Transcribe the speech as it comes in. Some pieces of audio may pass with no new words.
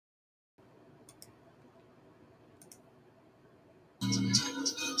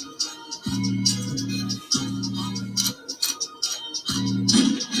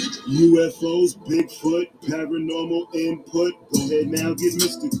UFOs, Bigfoot, paranormal input. Go ahead now, get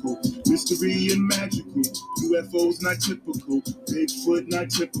mystical. Mystery and magical. UFOs not typical. Bigfoot not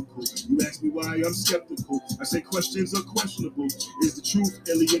typical. You ask me why I'm skeptical. I say questions are questionable. Is the truth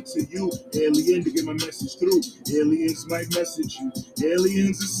alien to you? Alien to get my message through. Aliens might message you.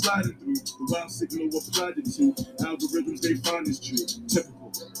 Aliens is sliding through. The wild signal applied it to. Algorithms they find is true.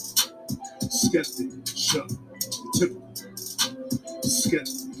 Typical. Skeptic. Show. Typical.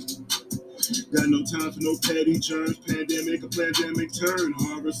 Skeptic. Got no time for no petty germs, pandemic, a pandemic turn.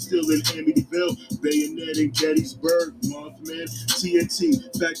 Horror still in Amityville, Bayonet in Gettysburg, Mothman, TNT,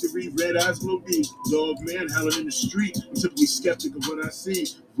 Factory, Red Eyes, Glow Beat, Dog Man howling in the street. I'm typically skeptic of what I see.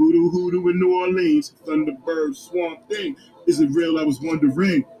 Voodoo Hoodoo in New Orleans, Thunderbird, Swamp Thing. Is it real? I was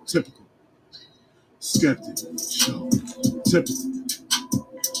wondering. Typical. Skeptic. Show. Typical.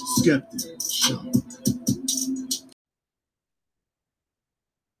 Skeptic. Show.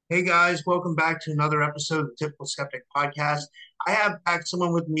 Hey guys, welcome back to another episode of the Typical Skeptic Podcast. I have back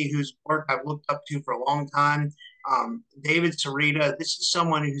someone with me whose work I've looked up to for a long time, David Sereda. This is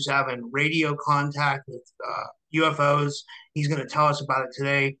someone who's having radio contact with UFOs. He's going to tell us about it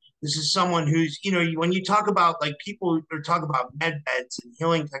today. This is someone who's, when you talk about like people are talking about med beds and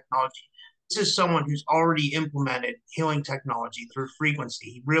healing technology, this is someone who's already implemented healing technology through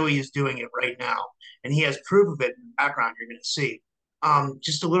frequency. He really is doing it right now, and he has proof of it in the background you're going to see.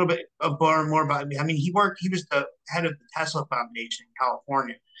 Just a little bit of more about me. I mean, he was the head of the Tesla Foundation in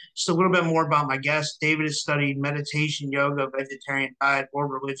California. Just a little bit more about my guest. David has studied meditation, yoga, vegetarian diet,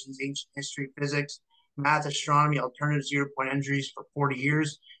 world religions, ancient history, physics, math, astronomy, alternative zero-point entries for 40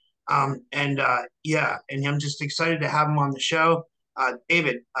 years. And I'm just excited to have him on the show.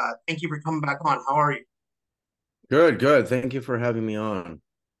 David, thank you for coming back on. How are you? Good. Thank you for having me on.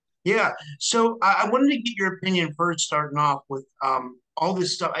 Yeah, so I wanted to get your opinion first, starting off with all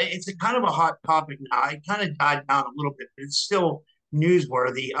this stuff. It's a kind of a hot topic now. It kind of died down a little bit, but it's still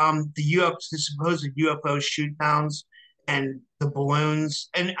newsworthy. The supposed UFO shoot downs and the balloons,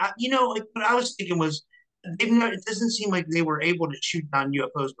 and like what I was thinking was, it doesn't seem like they were able to shoot down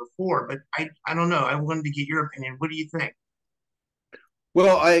UFOs before, but I don't know. I wanted to get your opinion. What do you think?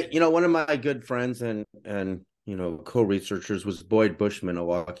 Well, one of my good friends and co-researchers was Boyd Bushman, a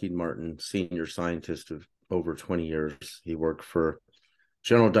Lockheed Martin senior scientist of over 20 years. He worked for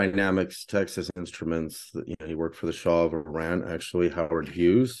General Dynamics, Texas Instruments. He worked for the Shah of Iran, actually, Howard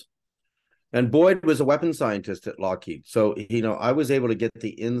Hughes. And Boyd was a weapons scientist at Lockheed. So, I was able to get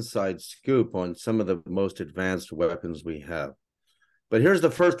the inside scoop on some of the most advanced weapons we have. But here's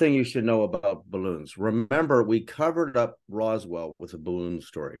the first thing you should know about balloons. Remember, we covered up Roswell with a balloon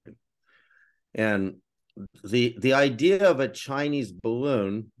story. And the idea of a Chinese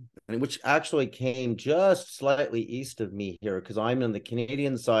balloon, which actually came just slightly east of me here, because I'm on the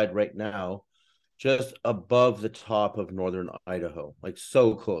Canadian side right now, just above the top of northern Idaho, like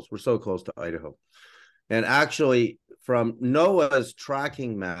so close. We're so close to Idaho. And actually, from NOAA's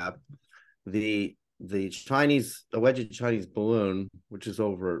tracking map, the alleged Chinese balloon, which is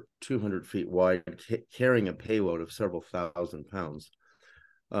over 200 feet wide, carrying a payload of several thousand pounds,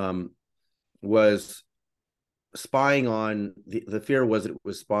 was spying on the fear was it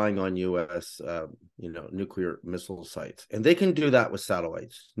was spying on U.S. Nuclear missile sites, and they can do that with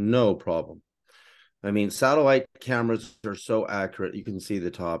satellites, no problem. I mean, satellite cameras are so accurate you can see the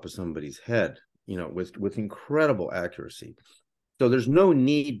top of somebody's head, with incredible accuracy. So there's no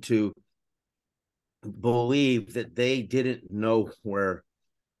need to believe that they didn't know where,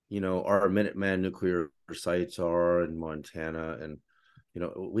 our Minuteman nuclear sites are in Montana, and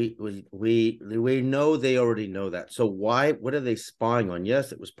we know they already know that. So what are they spying on?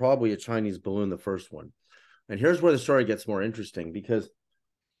 Yes, it was probably a Chinese balloon, the first one. And here's where the story gets more interesting, because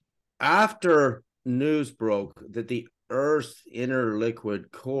after news broke that the Earth's inner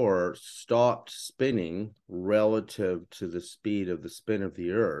liquid core stopped spinning relative to the speed of the spin of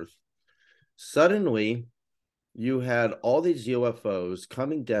the Earth, suddenly you had all these UFOs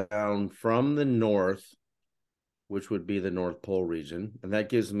coming down from the north, which would be the North Pole region. And that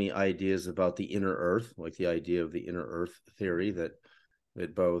gives me ideas about the inner Earth, like the idea of the inner Earth theory that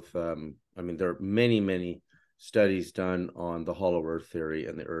both, there are many studies done on the hollow Earth theory,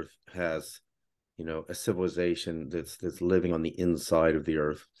 and the Earth has, a civilization that's living on the inside of the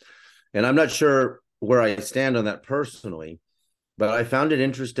Earth. And I'm not sure where I stand on that personally, but I found it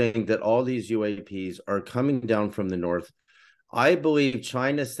interesting that all these UAPs are coming down from the north. I believe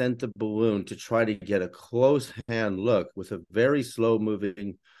China sent the balloon to try to get a close hand look with a very slow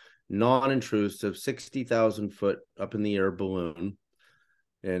moving, non-intrusive 60,000 foot up in the air balloon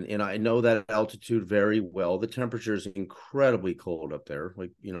And I know that altitude very well. The temperature is incredibly cold up there,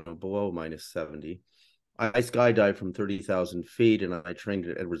 like, below -70. I skydived from 30,000 feet, and I trained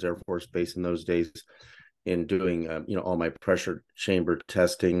at Edwards Air Force Base in those days in doing, all my pressure chamber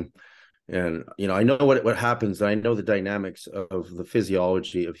testing. And, I know what happens. I know the dynamics of the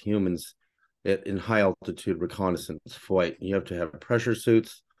physiology of humans in high altitude reconnaissance flight. You have to have pressure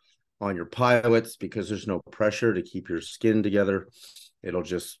suits on your pilots because there's no pressure to keep your skin together. It'll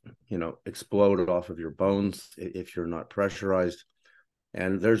just, explode off of your bones if you're not pressurized.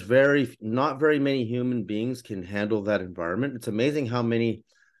 And there's not very many human beings can handle that environment. It's amazing how many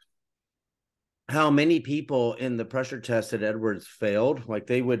people in the pressure test at Edwards failed. Like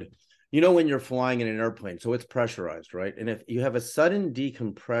they would, when you're flying in an airplane, so it's pressurized, right? And if you have a sudden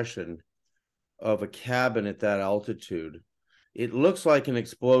decompression of a cabin at that altitude, it looks like an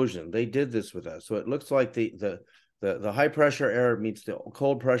explosion. They did this with us. So it looks like the high pressure air meets the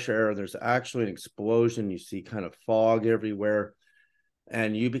cold pressure air. There's actually an explosion. You see kind of fog everywhere,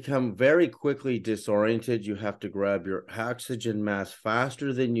 and you become very quickly disoriented. You have to grab your oxygen mask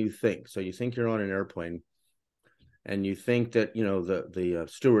faster than you think. So you think you're on an airplane, and you think that, the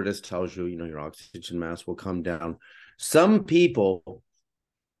stewardess tells you, your oxygen mask will come down. Some people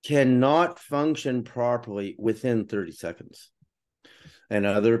cannot function properly within 30 seconds. And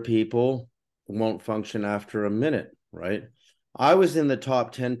other people won't function after a minute, right? I was in the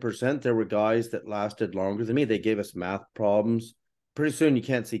top 10%. There were guys that lasted longer than me. They gave us math problems. Pretty soon you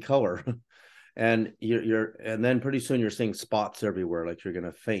can't see color. And and then pretty soon you're seeing spots everywhere, like you're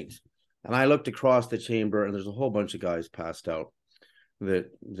gonna faint. And I looked across the chamber, and there's a whole bunch of guys passed out that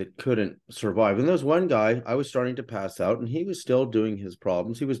couldn't survive. And there was one guy, I was starting to pass out, and he was still doing his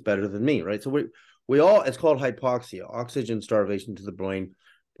problems. He was better than me, right? So we all, it's called hypoxia, oxygen starvation to the brain,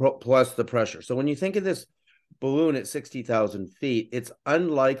 plus the pressure. So when you think of this balloon at 60,000 feet, it's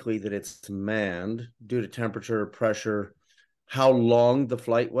unlikely that it's manned due to temperature, pressure, how long the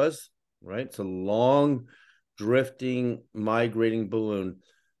flight was, right? It's a long, drifting, migrating balloon.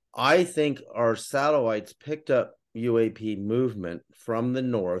 I think our satellites picked up UAP movement from the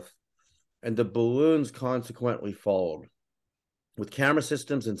north, and the balloons consequently followed with camera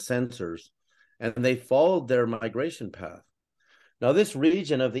systems and sensors, and they followed their migration path. Now, this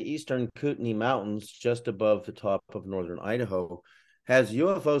region of the eastern Kootenay Mountains, just above the top of northern Idaho, has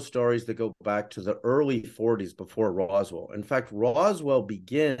UFO stories that go back to the early 40s before Roswell. In fact, Roswell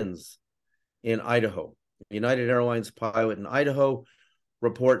begins in Idaho. United Airlines pilot in Idaho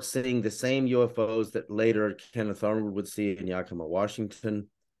reports seeing the same UFOs that later Kenneth Arnold would see in Yakima, Washington,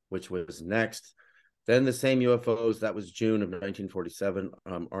 which was next. Then the same UFOs, that was June of 1947,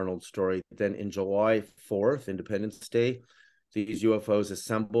 Arnold's story. Then in July 4th, Independence Day, these UFOs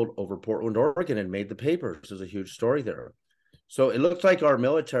assembled over Portland, Oregon, and made the papers. There's a huge story there. So it looks like our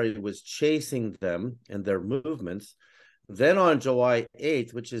military was chasing them and their movements. Then on July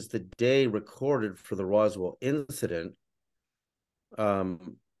 8th, which is the day recorded for the Roswell incident,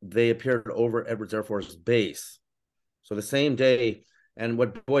 they appeared over Edwards Air Force Base. So the same day. And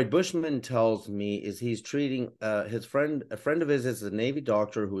what Boyd Bushman tells me is he's treating a friend of his is a Navy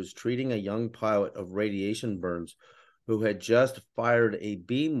doctor who was treating a young pilot of radiation burns who had just fired a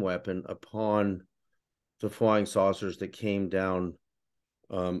beam weapon upon the flying saucers that came down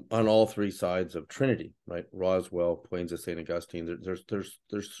on all three sides of Trinity, right? Roswell, Plains of St. Augustine. There's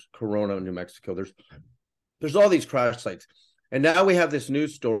Corona, New Mexico. There's all these crash sites. And now we have this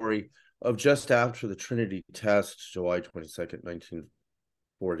news story of just after the Trinity test, July 22nd,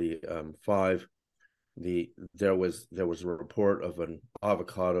 1945. There was a report of an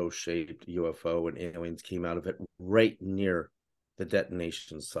avocado-shaped UFO, and aliens came out of it right near the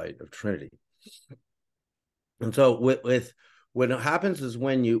detonation site of Trinity. And so with what happens is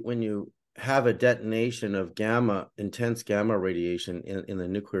when you have a detonation of intense gamma radiation in the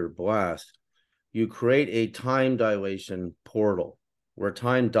nuclear blast, you create a time dilation portal where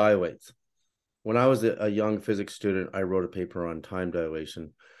time dilates. When I was a young physics student, I wrote a paper on time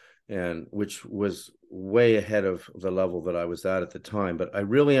dilation, and which was way ahead of the level that I was at the time. But I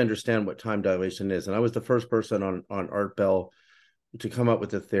really understand what time dilation is. And I was the first person on Art Bell to come up with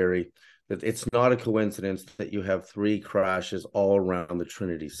the theory that it's not a coincidence that you have three crashes all around the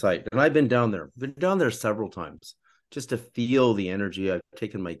Trinity site. And I've been down there several times just to feel the energy. I've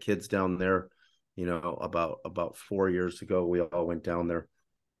taken my kids down there, about 4 years ago, we all went down there.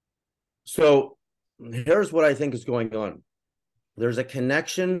 So here's what I think is going on. There's a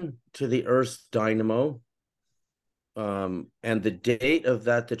connection to the Earth's dynamo. And the date of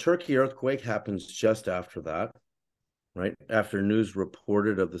that, the Turkey earthquake happens just after that, right? After news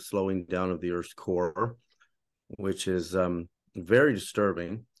reported of the slowing down of the Earth's core, which is very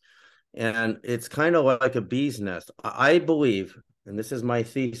disturbing. And it's kind of like a bee's nest. I believe, and this is my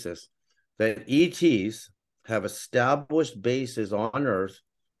thesis, that ETs have established bases on Earth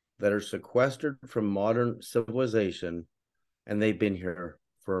that are sequestered from modern civilization, and they've been here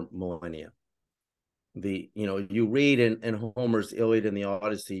for millennia. You read in Homer's Iliad and the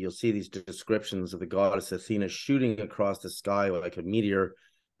Odyssey, you'll see these descriptions of the goddess Athena shooting across the sky like a meteor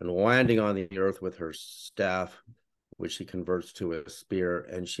and landing on the earth with her staff, which she converts to a spear,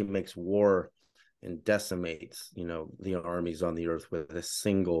 and she makes war and decimates, the armies on the earth with a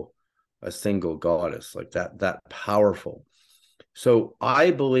single goddess like that powerful. So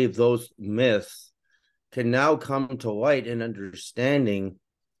I believe those myths can now come to light in understanding,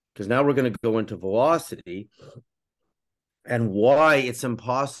 because now we're going to go into velocity and why it's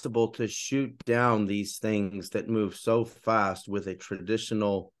impossible to shoot down these things that move so fast with a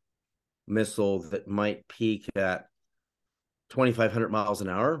traditional missile that might peak at 2,500 miles an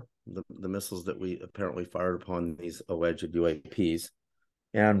hour, the missiles that we apparently fired upon these alleged UAPs.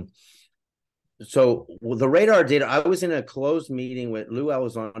 And so the radar data, I was in a closed meeting with Lou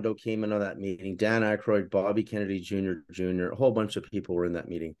Elizondo came in on that meeting, Dan Aykroyd, Bobby Kennedy Jr., a whole bunch of people were in that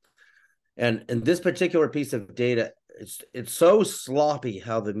meeting. And this particular piece of data, it's so sloppy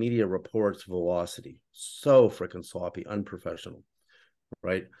how the media reports velocity. So freaking sloppy, unprofessional,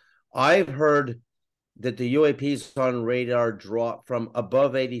 right? I've heard that the UAPs on radar drop from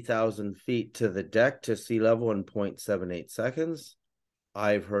above 80,000 feet to the deck to sea level in 0.78 seconds.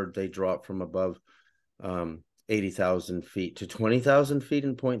 I've heard they drop from above 80,000 feet to 20,000 feet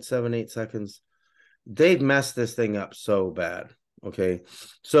in 0.78 seconds. They've messed this thing up so bad. Okay.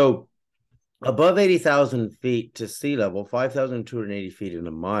 So above 80,000 feet to sea level, 5,280 feet in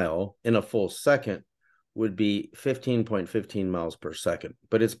a mile in a full second would be 15.15 miles per second,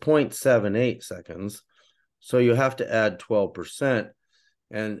 but it's 0.78 seconds. So you have to add 12%.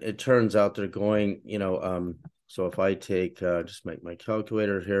 And it turns out they're going, so if I take, just make my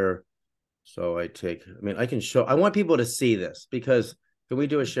calculator here. So I can show, I want people to see this, because can we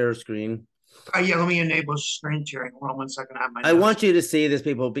do a share screen? Yeah, let me enable screen sharing. Hold on 1 second. I want you to see this,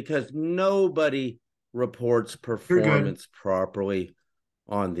 people, because nobody reports performance properly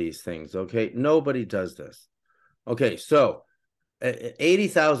on these things, okay? Nobody does this. Okay, so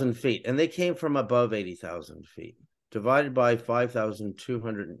 80,000 feet, and they came from above 80,000 feet, divided by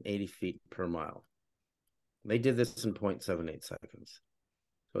 5,280 feet per mile. They did this in 0.78 seconds.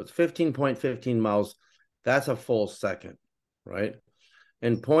 So it's 15.15 miles. That's a full second, right?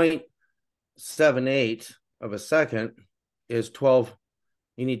 And 0.78 of a second is 12.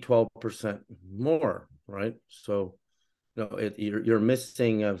 You need 12% more, right? So you're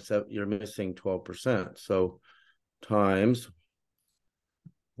missing 12%. So times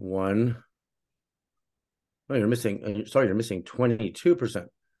 1. No, you're missing 22%.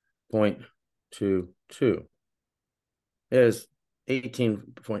 0.22 is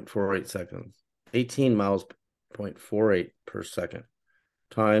 18.48 seconds. 18 miles 0.48 per second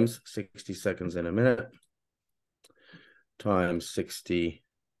times 60 seconds in a minute times 60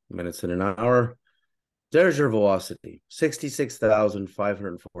 minutes in an hour. There's your velocity,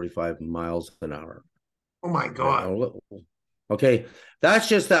 66,545 miles an hour. Oh my God. Okay, that's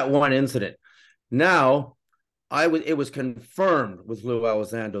just that one incident. Now, it was confirmed with Lou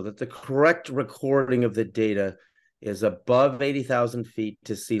Elizondo that the correct recording of the data is above 80,000 feet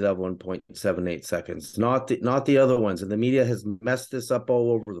to sea level in 0.78 seconds, not the other ones. And the media has messed this up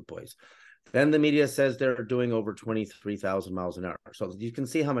all over the place. Then the media says they're doing over 23,000 miles an hour. So you can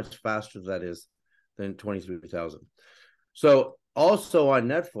see how much faster that is than 23,000. So also on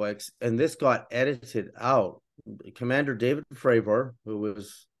Netflix, and this got edited out, Commander David Fravor, who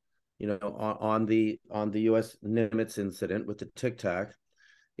was, on the U.S. Nimitz incident with the Tic Tac,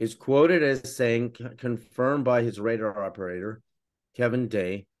 is quoted as saying, confirmed by his radar operator, Kevin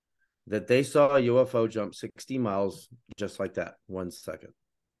Day, that they saw a UFO jump 60 miles just like that, 1 second.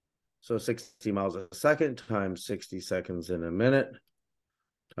 So 60 miles a second times 60 seconds in a minute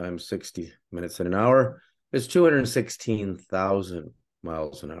times 60 minutes in an hour is 216,000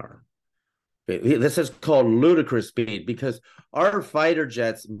 miles an hour. Okay, this is called ludicrous speed, because our fighter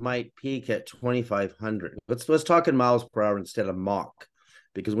jets might peak at 2,500. Let's talk in miles per hour instead of Mach,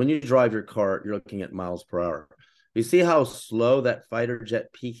 because when you drive your car, you're looking at miles per hour. You see how slow that fighter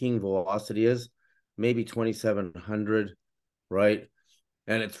jet peaking velocity is? Maybe 2,700, right?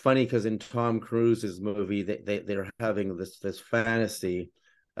 And it's funny because in Tom Cruise's movie, they're having this fantasy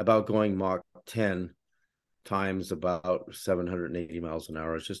about going Mach 10 times about 780 miles an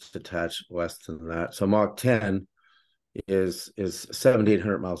hour. It's just a touch less than that. So Mach 10 is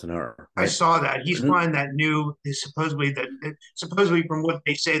 7,800 miles an hour, I right? saw that he's flying that new, supposedly from what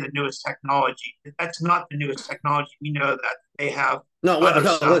they say, the newest technology. That's not the newest technology. We know that they have No, other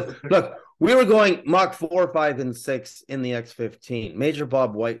no, stuff. look, we were going Mach 4, 5, and 6 in the X-15. Major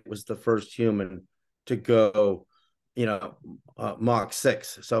Bob White was the first human to go, Mach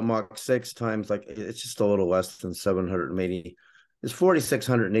 6. So Mach 6 times, like, it's just a little less than 780. It's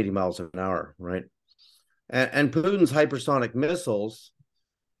 4,680 miles an hour, right? And Putin's hypersonic missiles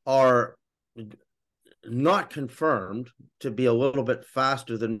are not confirmed to be a little bit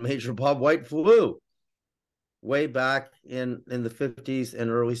faster than Major Bob White flew way back in the 50s and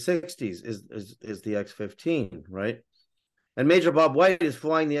early 60s is the X-15, right? And Major Bob White is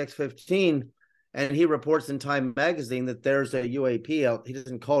flying the X-15, and he reports in Time magazine that there's a UAP out. He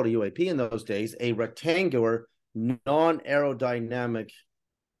doesn't call it a UAP in those days, a rectangular, non-aerodynamic.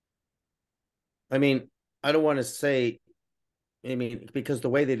 I mean, I don't want to say, because the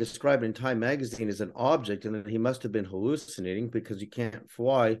way they describe it in Time magazine is an object, and he must have been hallucinating because you can't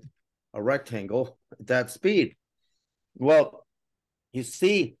fly a rectangle at that speed. Well, you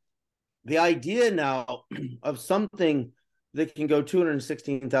see, the idea now of something that can go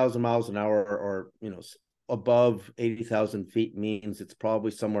 216,000 miles an hour, or above 80,000 feet, means it's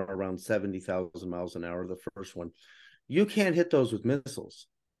probably somewhere around 70,000 miles an hour, the first one. You can't hit those with missiles,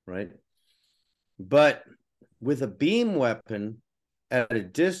 right? But with a beam weapon at a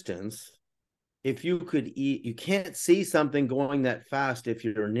distance, if you can't see something going that fast if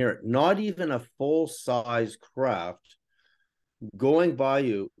you're near it. Not even a full-size craft going by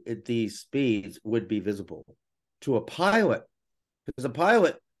you at these speeds would be visible to a pilot, because a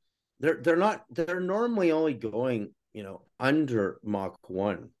pilot, they're normally only going under Mach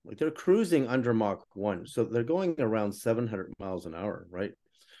 1. Like, they're cruising under Mach 1, so they're going around 700 miles an hour, right?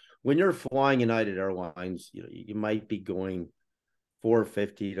 When you're flying United Airlines, you might be going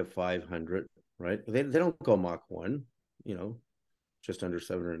 450 to 500, right? They don't go Mach 1, just under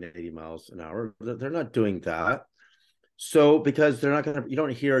 780 miles an hour. They're not doing that. So, because they're not you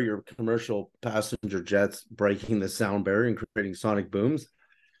don't hear your commercial passenger jets breaking the sound barrier and creating sonic booms.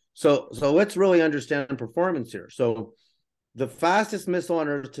 So let's really understand performance here. So the fastest missile on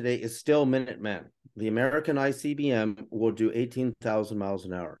Earth today is still Minuteman. The American ICBM will do 18,000 miles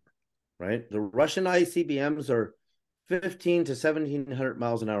an hour, right? The Russian ICBMs are 15 to 1,700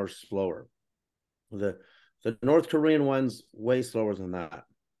 miles an hour slower. The North Korean one's way slower than that.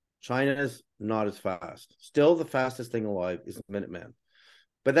 China's not as fast. Still, the fastest thing alive is Minuteman.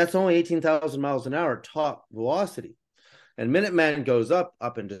 But that's only 18,000 miles an hour top velocity. And Minuteman goes up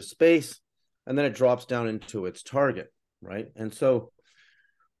into space, and then it drops down into its target, right? And so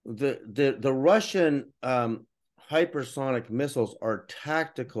the Russian hypersonic missiles are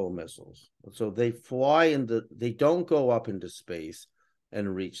tactical missiles. So they fly they don't go up into space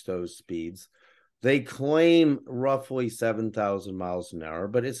and reach those speeds. They claim roughly 7,000 miles an hour,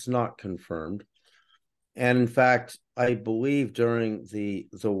 but it's not confirmed. And in fact, I believe during the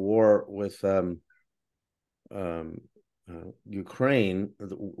war with Ukraine,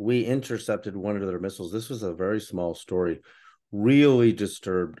 we intercepted one of their missiles. This was a very small story. Really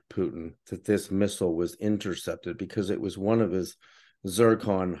disturbed Putin that this missile was intercepted, because it was one of his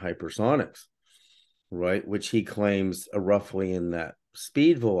Zircon hypersonics, right? Which he claims are roughly in that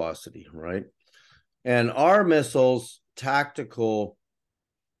speed velocity, right? And our missiles, tactical,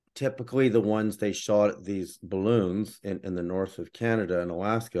 typically the ones they shot at these balloons in the north of Canada and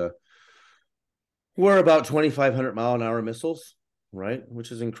Alaska, were about 2,500 mile an hour missiles, right?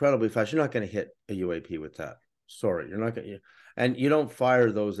 Which is incredibly fast. You're not going to hit a UAP with that. Sorry, you're not going to. And you don't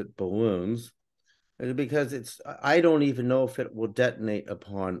fire those at balloons, because I don't even know if it will detonate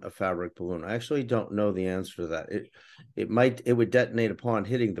upon a fabric balloon. I actually don't know the answer to that. It would detonate upon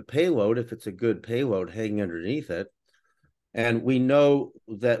hitting the payload, if it's a good payload hanging underneath it. And we know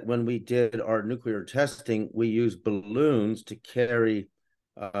that when we did our nuclear testing, we used balloons to carry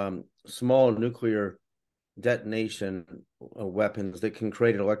small nuclear detonation weapons that can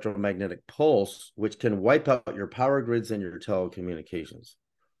create an electromagnetic pulse, which can wipe out your power grids and your telecommunications.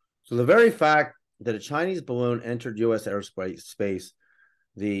 So the very fact that a Chinese balloon entered U.S. airspace,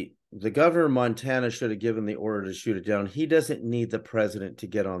 the governor of Montana should have given the order to shoot it down. He doesn't need the president to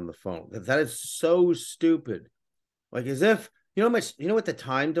get on the phone. That is so stupid. Like, as if, you know what the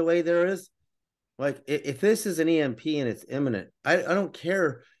time delay there is? Like, if this is an EMP and it's imminent, I don't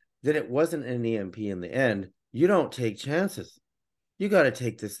care that it wasn't an EMP in the end. You don't take chances. You got to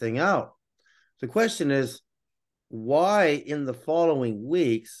take this thing out. The question is, why in the following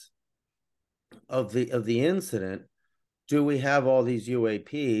weeks of the incident do we have all these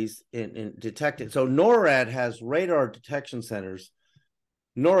UAPs in detected? So NORAD has radar detection centers.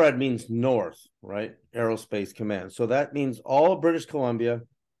 NORAD means North, right? Aerospace Command. So that means all of British Columbia,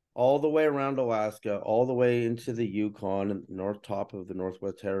 all the way around Alaska, all the way into the Yukon and north top of the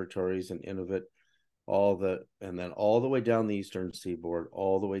Northwest Territories and Inuvit, and then all the way down the eastern seaboard,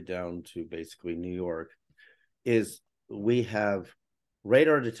 all the way down to basically New York, is we have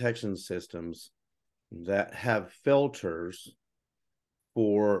radar detection systems that have filters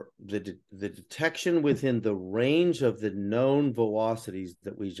for the detection within the range of the known velocities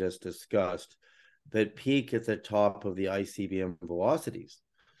that we just discussed that peak at the top of the ICBM velocities.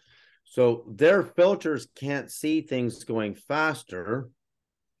 So their filters can't see things going faster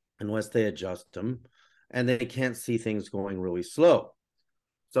unless they adjust them, and they can't see things going really slow.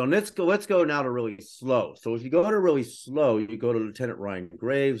 So let's go now to really slow. So if you go to really slow, you go to Lieutenant Ryan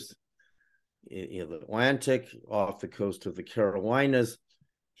Graves in the Atlantic off the coast of the Carolinas.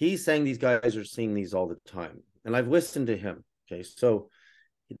 He's saying these guys are seeing these all the time. And I've listened to him. Okay. So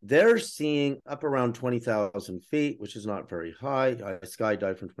they're seeing up around 20,000 feet, which is not very high. I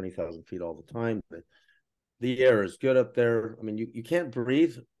skydive from 20,000 feet all the time. But the air is good up there. I mean, you can't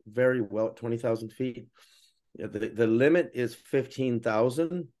breathe very well at 20,000 feet. The limit is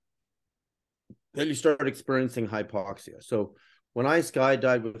 15,000. Then you start experiencing hypoxia. So when I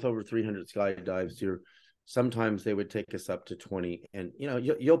skydive with over 300 skydives, sometimes they would take us up to 20, and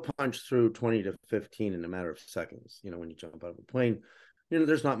you'll punch through 20 to 15 in a matter of seconds. When you jump out of a plane,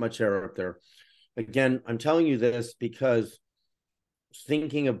 there's not much air up there. Again, I'm telling you this because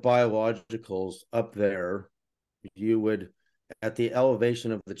thinking of biologicals up there, you would, at the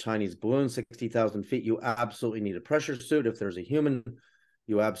elevation of the Chinese balloon, 60,000 feet, you absolutely need a pressure suit. If there's a human,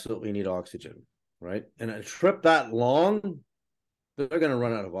 you absolutely need oxygen, right? And a trip that long, they're going to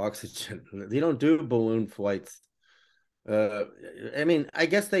run out of oxygen. They don't do balloon flights. I mean, I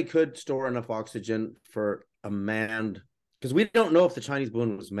guess they could store enough oxygen for a manned, because we don't know if the Chinese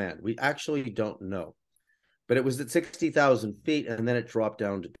balloon was manned. We actually don't know. But it was at 60,000 feet, and then it dropped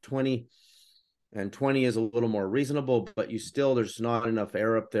down to 20. And 20 is a little more reasonable, but there's not enough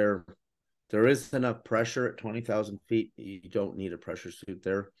air up there. There is enough pressure at 20,000 feet. You don't need a pressure suit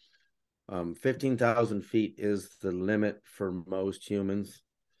there. 15,000 feet is the limit for most humans.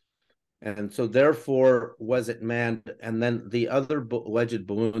 And so therefore, was it manned? And then the other alleged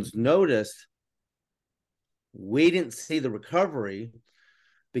balloons noticed we didn't see the recovery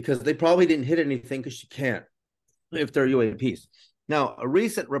because they probably didn't hit anything, because you can't if they're UAPs. Now, a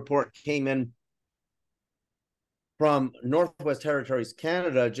recent report came in from Northwest Territories,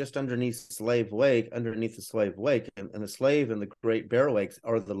 Canada, just underneath the Slave Lake, and the Slave and the Great Bear Lakes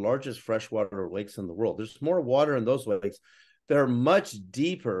are the largest freshwater lakes in the world. There's more water in those lakes. They're much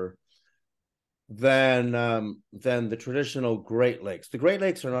deeper than the traditional Great Lakes. The Great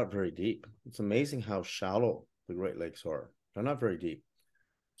Lakes are not very deep. It's amazing how shallow the Great Lakes are. They're not very deep.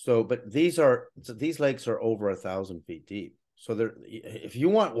 So, but these lakes are over 1,000 feet deep. So if you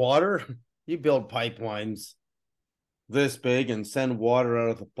want water, you build pipelines this big and send water out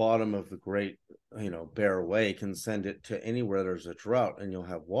of the bottom of the Great, Bear Lake, and send it to anywhere there's a drought, and you'll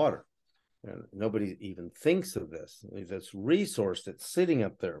have water. And nobody even thinks of this resource that's sitting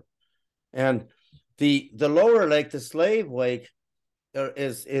up there. And the lower lake, the Slave Lake,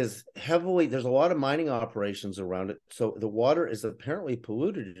 is heavily, there's a lot of mining operations around it, so the water is apparently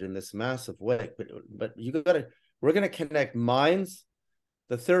polluted in this massive lake. But we're going to connect mines.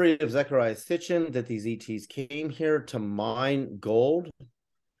 The theory of Zecharia Sitchin that these ETs came here to mine gold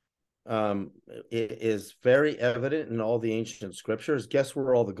is very evident in all the ancient scriptures. Guess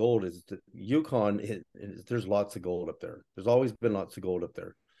where all the gold is? The Yukon. There's lots of gold up there. There's always been lots of gold up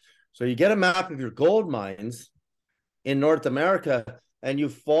there. So you get a map of your gold mines in North America, and you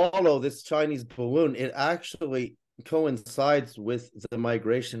follow this Chinese balloon. It actually coincides with the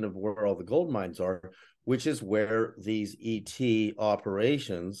migration of where all the gold mines are, which is where these ET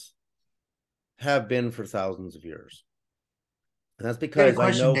operations have been for thousands of years. And that's because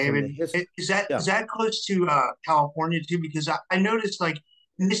I know, David, from the history. Is that close to California too? Because I noticed, like,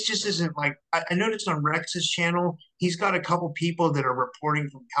 and this just isn't like, I noticed on Rex's channel, he's got a couple people that are reporting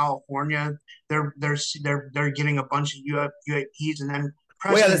from California. They're getting a bunch of UAPs, and then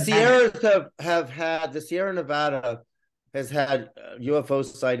the Sierras have had, the Sierra Nevada has had UFO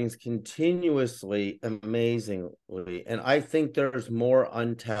sightings continuously, amazingly. And I think there's more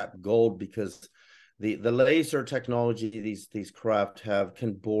untapped gold because the laser technology these craft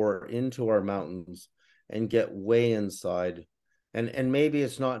can bore into our mountains and get way inside. And maybe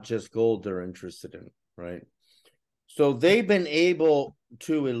it's not just gold they're interested in, right? So they've been able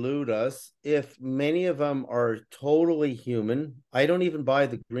to elude us. If many of them are totally human, I don't even buy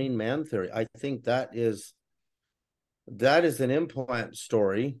the green man theory. I think that is an implant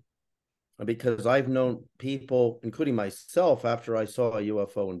story, because I've known people, including myself, after I saw a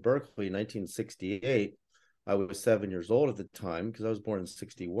UFO in Berkeley in 1968. I was 7 years old at the time because I was born in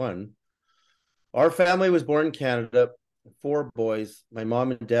 61. Our family was born in Canada, 4 boys. My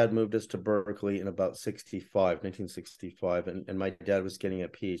mom and dad moved us to Berkeley in about 1965. And my dad was getting a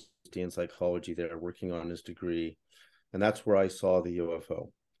PhD in psychology there, working on his degree. And that's where I saw the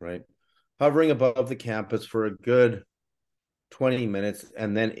UFO, right? Hovering above the campus for a good 20 minutes.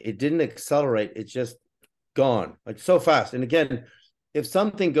 And then it didn't accelerate. It just gone like so fast. And again, if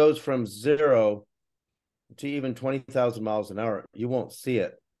something goes from 0 to even 20,000 miles an hour, you won't see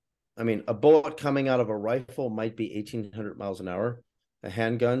it. I mean, a bullet coming out of a rifle might be 1,800 miles an hour, a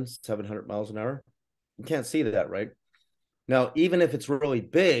handgun 700 miles an hour. You can't see that, right? Now, even if it's really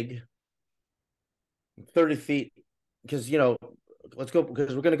big, 30 feet, because, let's go,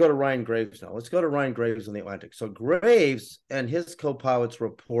 because we're going to go to Ryan Graves now. Let's go to Ryan Graves in the Atlantic. So Graves and his co-pilots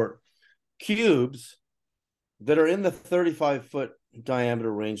report cubes that are in the 35-foot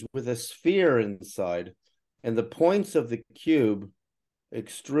diameter range with a sphere inside, and the points of the cube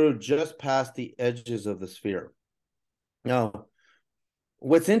extrude just past the edges of the sphere. Now,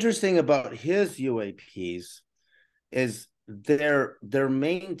 what's interesting about his UAPs is they're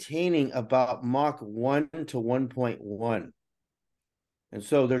maintaining about Mach 1 to 1.1. And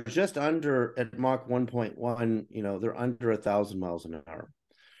so they're just under at Mach 1.1, they're under 1,000 miles an hour.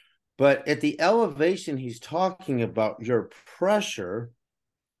 But at the elevation he's talking about, your pressure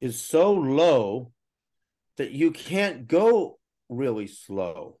is so low that you can't go really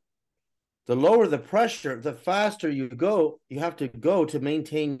slow. The lower the pressure, the faster you go. You have to go to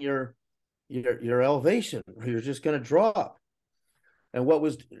maintain your elevation, or you're just going to drop. And what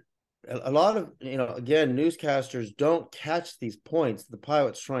was a lot of, again, newscasters don't catch these points. The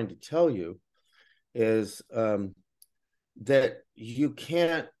pilot's trying to tell you is that you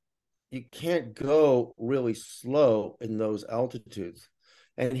can't go really slow in those altitudes.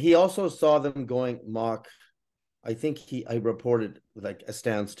 And he also saw them going Mach, I reported like a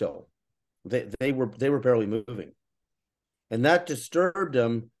standstill. They were barely moving. And that disturbed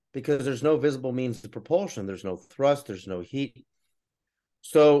him because there's no visible means of propulsion. There's no thrust, there's no heat.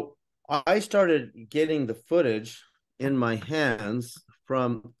 So I started getting the footage in my hands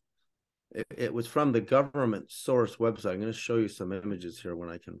from, it was from the government source website. I'm going to show you some images here when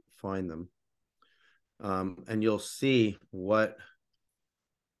I can find them. And you'll see what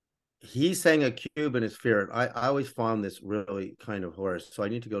he's saying, a cube in his sphere. I always found this really kind of hilarious. So I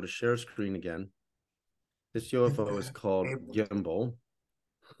need to go to share screen again. This UFO is called Gimbal.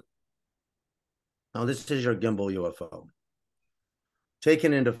 Now, this is your Gimbal UFO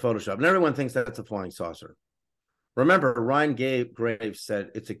taken into Photoshop. And everyone thinks that's a flying saucer. Remember, Ryan Graves said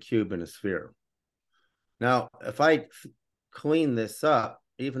it's a cube in a sphere. Now, if I clean this up,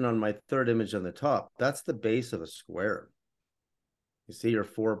 even on my third image on the top, that's the base of a square. You see your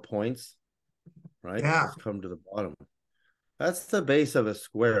 4 points, right? Yeah. Let's come to the bottom. That's the base of a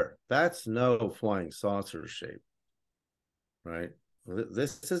square. That's no flying saucer shape, right?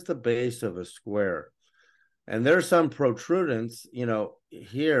 This is the base of a square. And there's some protrudence,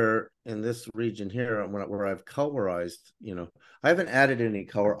 here in this region here where I've colorized, I haven't added any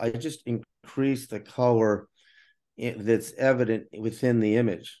color. I just increased the color that's evident within the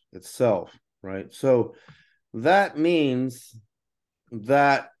image itself, right? So that means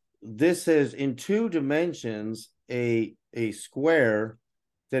that this is in 2 dimensions a square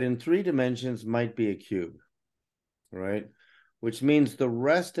that in 3 dimensions might be a cube, right? Which means the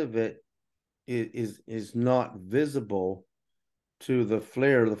rest of it is not visible to the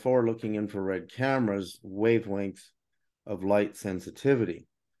FLIR, the forward-looking infrared camera's wavelength of light sensitivity.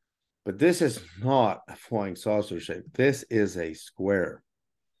 But this is not a flying saucer shape. This is a square,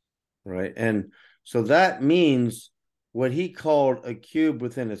 right? And so that means what he called a cube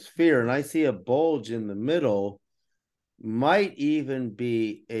within a sphere, and I see a bulge in the middle, might even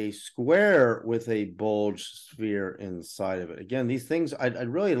be a square with a bulge sphere inside of it. Again, these things, I'd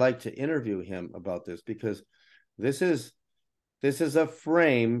really like to interview him about this, because this is a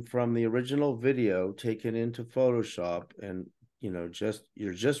frame from the original video taken into Photoshop, and you're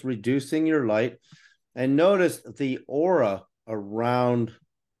just reducing your light. And notice the aura around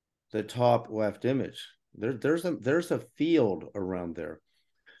the top left image. There's a field around there.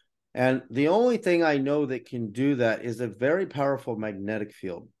 And the only thing I know that can do that is a very powerful magnetic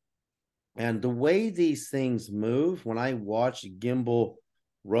field. And the way these things move, when I watch gimbal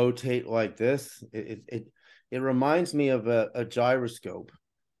rotate like this, it reminds me of a gyroscope,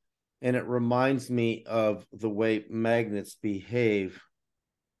 and it reminds me of the way magnets behave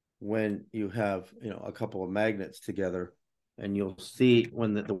when you have, a couple of magnets together, and you'll see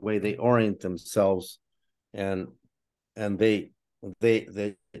when the way they orient themselves, and they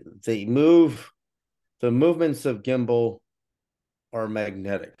move. The movements of gimbal are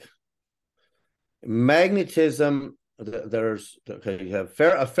magnetic. Magnetism, you have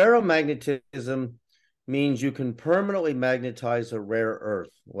a ferromagnetism means you can permanently magnetize a rare earth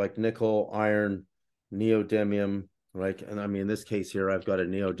like nickel, iron, neodymium, right? And I mean, in this case here, I've got a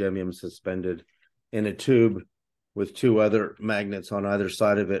neodymium suspended in a tube with two other magnets on either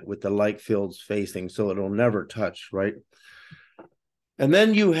side of it with the light fields facing, so it'll never touch, right? And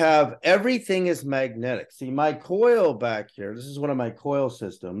then you have everything is magnetic. See, my coil back here, this is one of my coil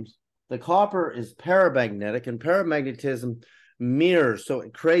systems. The copper is paramagnetic, and paramagnetism mirrors, so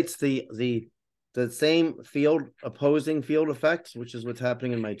it creates the same field, opposing field effects, which is what's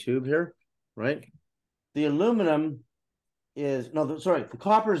happening in my tube here, right? The aluminum is, the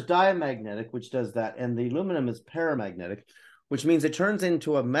copper is diamagnetic, which does that, and the aluminum is paramagnetic, which means it turns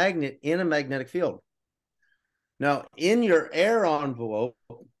into a magnet in a magnetic field. Now, in your air envelope,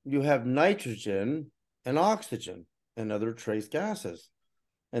 you have nitrogen and oxygen and other trace gases,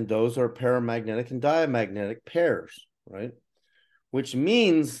 and those are paramagnetic and diamagnetic pairs, right? Which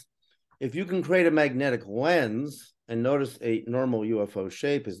means if you can create a magnetic lens, and notice a normal UFO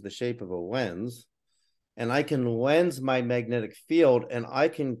shape is the shape of a lens, and I can lens my magnetic field, and I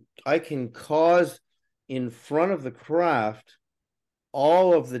can cause in front of the craft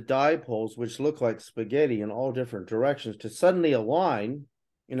all of the dipoles, which look like spaghetti in all different directions, to suddenly align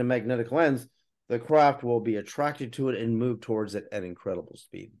in a magnetic lens. The craft will be attracted to it and move towards it at incredible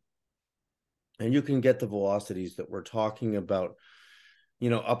speed. And you can get the velocities that we're talking about,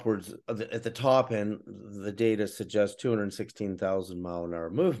 upwards at the top end. The data suggests 216,000 mile an hour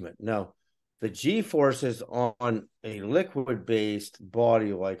movement. Now, the G-forces on a liquid-based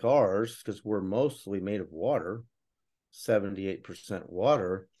body like ours, because we're mostly made of water, 78%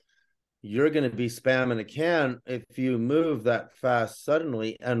 water, you're going to be spamming a can if you move that fast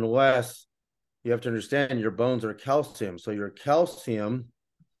suddenly, unless you have to understand your bones are calcium. So your calcium,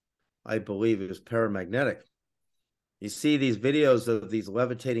 I believe, is paramagnetic. You see these videos of these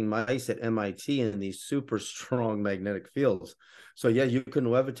levitating mice at MIT in these super strong magnetic fields. So yeah, you can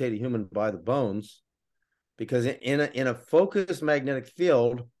levitate a human by the bones, because in a focused magnetic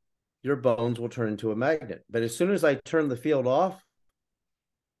field, your bones will turn into a magnet. But as soon as I turn the field off,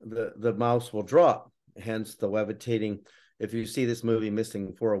 the mouse will drop. Hence the levitating. If you see this movie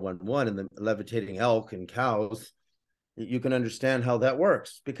Missing 411 and the levitating elk and cows, you can understand how that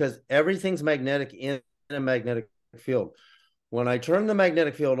works, because everything's magnetic in a magnetic field. When I turn the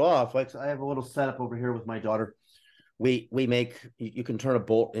magnetic field off, like I have a little setup over here with my daughter, you can turn a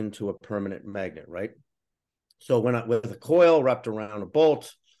bolt into a permanent magnet, right? So with a coil wrapped around a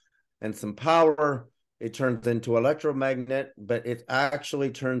bolt and some power, it turns into electromagnet, but it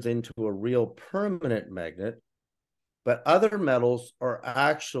actually turns into a real permanent magnet. But other metals are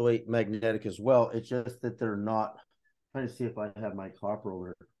actually magnetic as well. It's just that they're not. I'm trying to see if I have my copper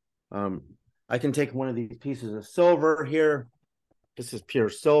over here. I can take one of these pieces of silver here. This is pure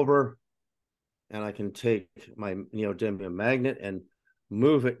silver. And I can take my neodymium magnet and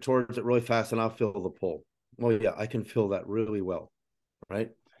move it towards it really fast, and I'll feel the pull. Oh yeah, I can feel that really well, right?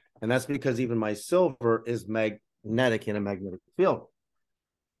 And that's because even my silver is magnetic in a magnetic field.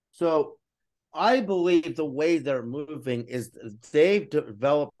 So I believe the way they're moving is they've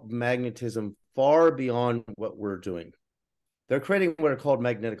developed magnetism far beyond what we're doing. They're creating what are called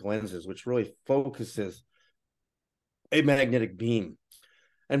magnetic lenses, which really focuses a magnetic beam.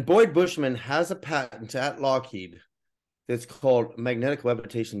 And Boyd Bushman has a patent at Lockheed that's called magnetic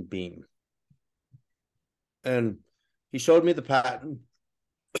levitation beam. And he showed me the patent.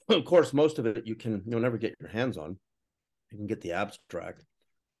 Of course, most of it you'll never get your hands on. You can get the abstract.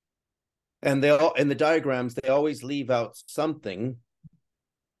 And in the diagrams, they always leave out something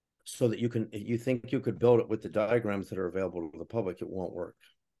so that you think you could build it with the diagrams that are available to the public. It won't work.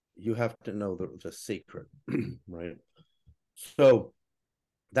 You have to know the secret, right? So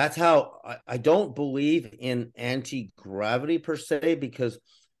that's how I don't believe in anti-gravity per se, because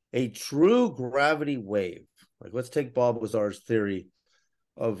a true gravity wave, like let's take Bob Lazar's theory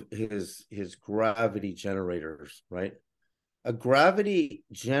of his gravity generators, right? A gravity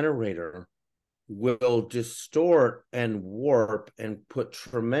generator will distort and warp and put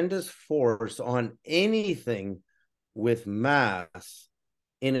tremendous force on anything with mass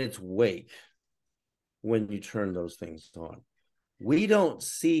in its wake when you turn those things on. we don't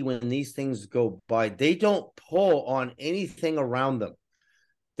see when these things go by. They don't pull on anything around them.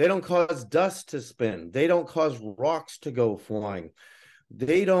 They don't cause dust to spin. They don't cause rocks to go flying.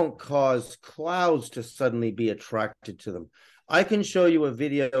 They don't cause clouds to suddenly be attracted to them. I can show you a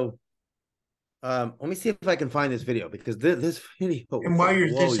video. Let me see if I can find this video, because this video. And while you're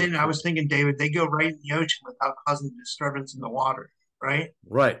just saying, I was thinking, David, they go right in the ocean without causing disturbance in the water, right?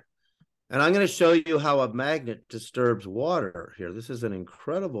 Right. And I'm going to show you how a magnet disturbs water here. This is an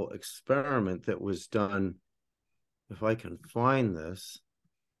incredible experiment that was done. If I can find this.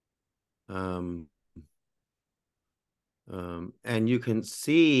 And you can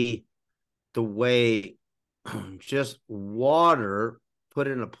see the way just water put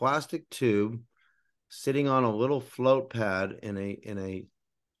in a plastic tube sitting on a little float pad in a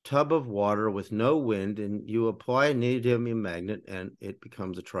tub of water with no wind, and you apply a neodymium magnet and it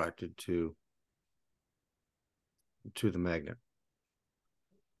becomes attracted to the magnet.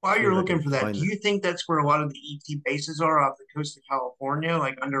 While you're looking for that, do you think that's where a lot of the ET bases are off the coast of California,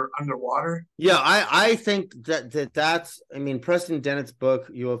 like underwater? Yeah, I think that's, I mean, Preston Dennett's book,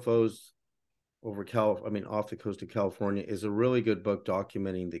 UFOs off the coast of California, is a really good book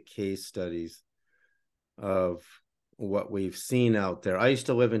documenting the case studies of what we've seen out there. I used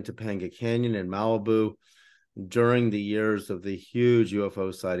to live in Topanga Canyon in Malibu during the years of the huge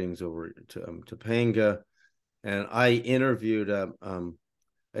UFO sightings over Topanga, and I interviewed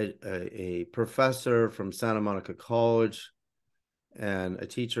a professor from Santa Monica College and a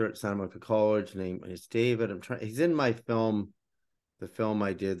teacher at Santa Monica College named is David. He's in my film, the film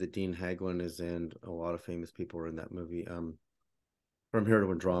I did that Dean Haglund is in. A lot of famous people are in that movie. From Here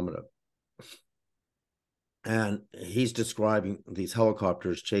to Andromeda. And he's describing these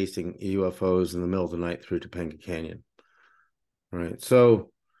helicopters chasing UFOs in the middle of the night through Topanga Canyon. Right.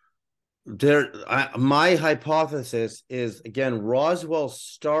 So my hypothesis is, again, Roswell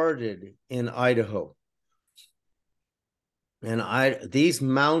started in Idaho. And these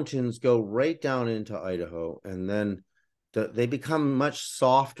mountains go right down into Idaho, and then they become much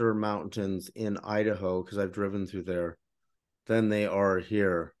softer mountains in Idaho, because I've driven through there, than they are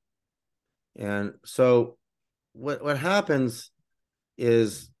here. And so what happens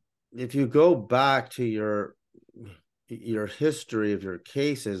is, if you go back to your history of your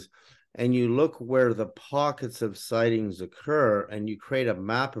cases and you look where the pockets of sightings occur and you create a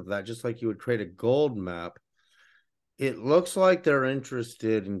map of that, just like you would create a gold map, it looks like they're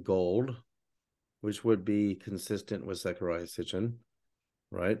interested in gold, which would be consistent with Zecharia Sitchin,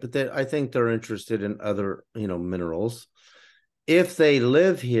 right? But I think they're interested in other, minerals. If they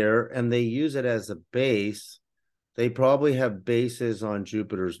live here and they use it as a base, they probably have bases on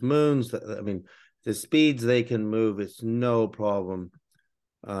Jupiter's moons. I mean, the speeds they can move, it's no problem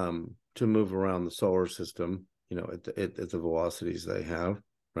to move around the solar system, at the velocities they have,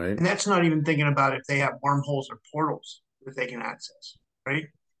 right? And that's not even thinking about if they have wormholes or portals that they can access, right?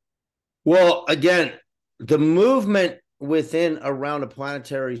 Well, again, the movement around a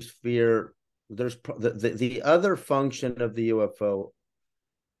planetary sphere, there's the other function of the UFO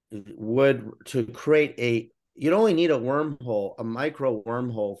would to create you'd only need a wormhole, a micro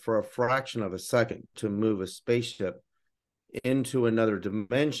wormhole, for a fraction of a second to move a spaceship into another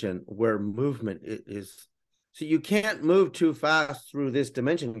dimension where movement is. So you can't move too fast through this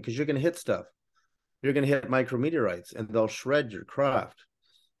dimension, because you're going to hit stuff. You're going to hit micrometeorites and they'll shred your craft.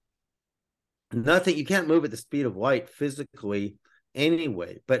 You can't move at the speed of light physically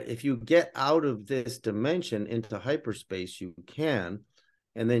anyway. But if you get out of this dimension into hyperspace, you can,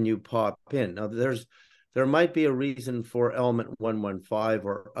 and then you pop in. Now, there might be a reason for element 115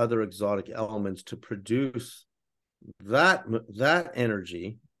 or other exotic elements to produce that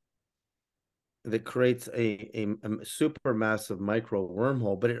energy that creates a supermassive micro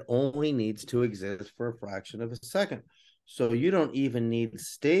wormhole, but it only needs to exist for a fraction of a second. So you don't even need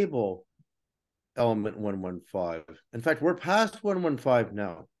stable element 115. In fact, we're past 115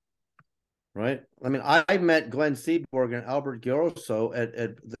 now, right? I mean, I met Glenn Seaborg and Albert Giroso at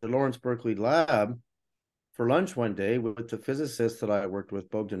the Lawrence Berkeley lab for lunch one day with the physicists that I worked with,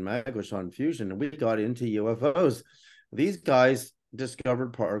 Bogdan Maglish, on fusion, and we got into UFOs. These guys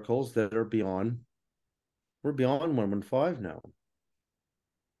discovered particles that are beyond 115 now.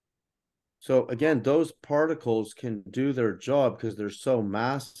 So again, those particles can do their job because they're so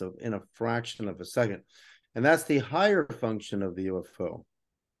massive in a fraction of a second. And that's the higher function of the UFO.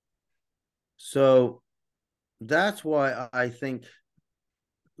 So that's why I think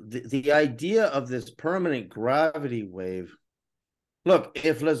the idea of this permanent gravity wave. Look,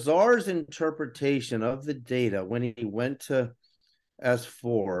 if Lazar's interpretation of the data when he went to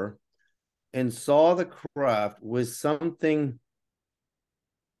S4 and saw the craft was something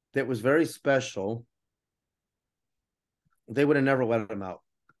that was very special, they would have never let him out.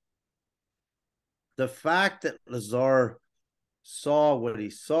 The fact that Lazar saw what he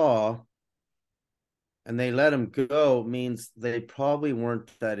saw and they let him go means they probably weren't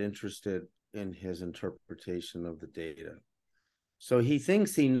that interested in his interpretation of the data. So he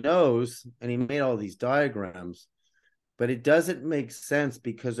thinks he knows, and he made all these diagrams, but it doesn't make sense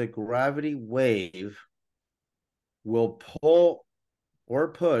because a gravity wave will pull or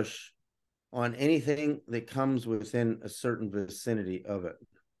push on anything that comes within a certain vicinity of it.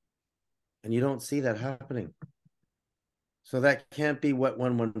 And you don't see that happening. So that can't be what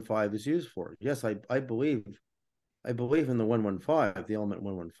 115 is used for. Yes, I believe in the 115, the element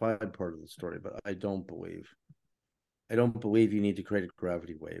 115 part of the story, but I don't believe you need to create a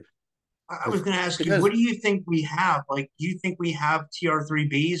gravity wave. I was going to ask you, what do you think we have? Like, do you think we have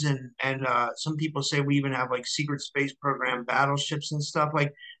TR-3Bs and some people say we even have like secret space program battleships and stuff?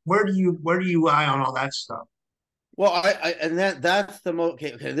 Like, where do you lie on all that stuff? Well, that's the most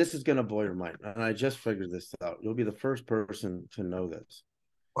okay. This is going to blow your mind, and I just figured this out. You'll be the first person to know this.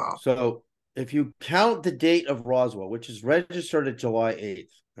 Wow. So, if you count the date of Roswell, which is registered at July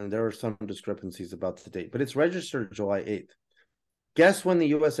 8th, and there are some discrepancies about the date, but it's registered July 8th. Guess when the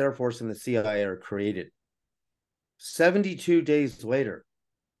U.S. Air Force and the CIA are created? 72 days later.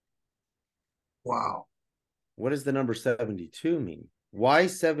 Wow. What does the number 72 mean? Why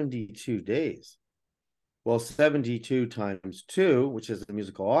 72 days? Well, 72 times 2, which is the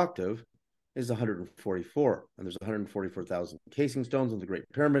musical octave, is 144. And there's 144,000 casing stones in the Great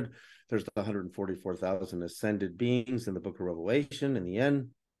Pyramid. There's the 144,000 ascended beings in the Book of Revelation in the end,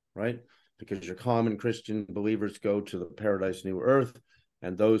 right? Because your common Christian believers go to the paradise, new earth,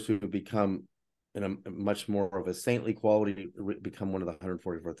 and those who become in a much more of a saintly quality become one of the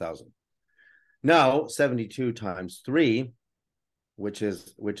 144,000. Now, 72 times 3, which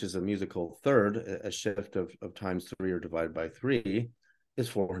is a musical third, a shift of times 3 or divided by 3, is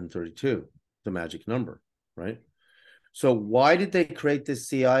 432, the magic number, right? So why did they create the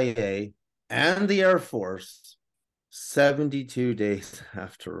CIA and the Air Force 72 days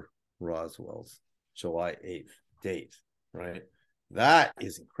after Roswell's July 8th date, right? That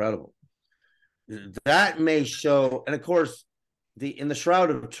is incredible. That may show, and of course, in the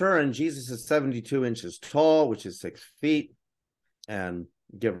Shroud of Turin, Jesus is 72 inches tall, which is 6 feet, and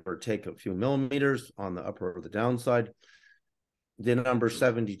give or take a few millimeters on the upper or the downside. The number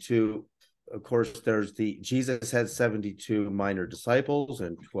 72, of course, Jesus had 72 minor disciples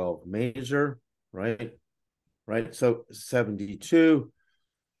and 12 major, right? So 72,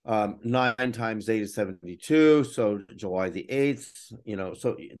 9 times 8 is 72. So July the 8th,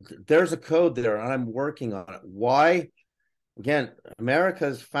 so there's a code there, and I'm working on it. Why? Again,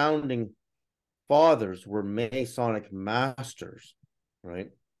 America's founding fathers were Masonic masters, right?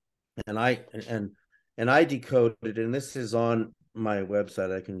 And I decoded, and this is on my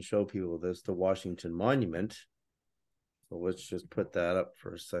website. I can show people this, the Washington Monument. So let's just put that up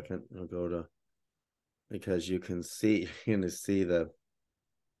for a second. I'll go to, because you can see, the,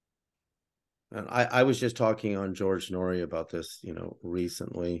 and I was just talking on George Noory about this,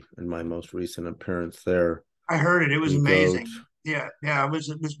 recently in my most recent appearance there. I heard it. It was amazing. Yeah. It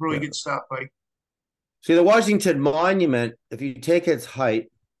was really good stuff. Like, see, the Washington Monument, if you take its height,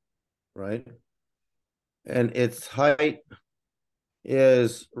 right, and its height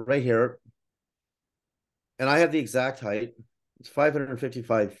is right here, and I have the exact height. It's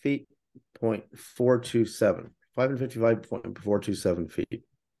 555 feet, 0.427, 555.427 feet.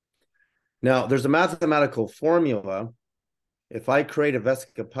 Now, there's a mathematical formula. If I create a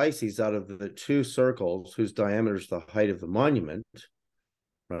Vesica Pisces out of the 2 circles whose diameter is the height of the monument,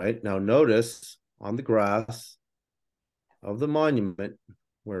 right? Now, notice on the grass of the monument,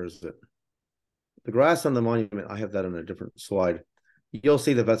 where is it? The grass on the monument, I have that on a different slide. You'll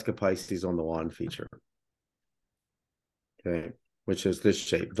see the Vesica Pisces on the lawn feature, okay, which is this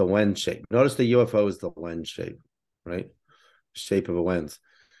shape, the lens shape. Notice the UFO is the lens shape, right? Shape of a lens.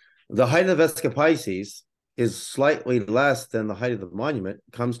 The height of the Vesica Pisces is slightly less than the height of the monument,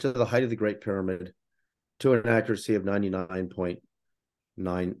 comes to the height of the Great Pyramid to an accuracy of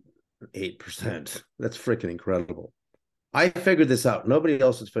 99.98%. That's freaking incredible. I figured this out. Nobody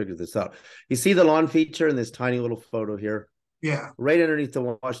else has figured this out. You see the lawn feature in this tiny little photo here? Yeah. Right underneath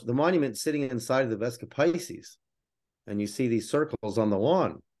the monument sitting inside of the Vesica Pisces. And you see these circles on the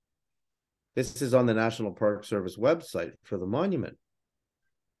lawn. This is on the National Park Service website for the monument.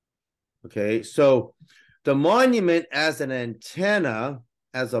 Okay, so the monument as an antenna,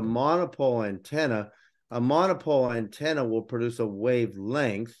 as a monopole antenna will produce a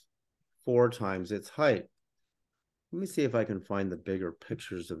wavelength 4 times its height. let me see if I can find the bigger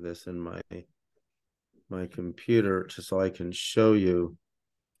pictures of this in my computer, just so I can show you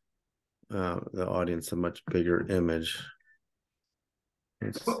the audience a much bigger image.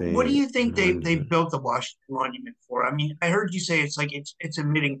 Let's see. What do you think they built the Washington Monument for? I mean, I heard you say it's like it's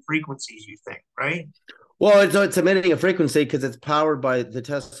emitting frequencies, you think, right? Well, it's emitting a frequency because it's powered by the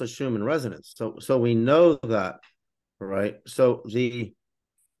Tesla Schumann resonance. So we know that, right? So the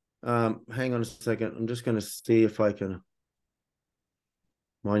hang on a second. I'm just going to see if I can.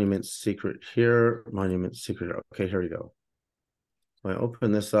 Monument secret here. Monument secret. Okay, here we go. I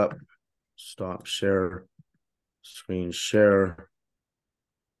open this up. Stop share. Screen share.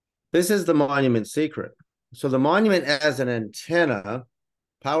 This is the monument secret. So the monument as an antenna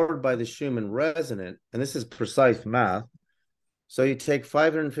powered by the Schumann resonant, and this is precise math. So you take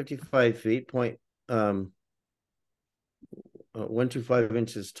 555 feet, 125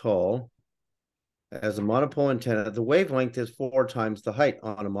 inches tall as a monopole antenna. The wavelength is 4 times the height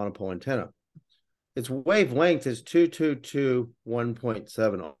on a monopole antenna. Its wavelength is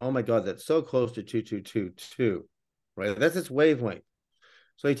 2221.7. Oh my God, that's so close to 2222, right? That's its wavelength.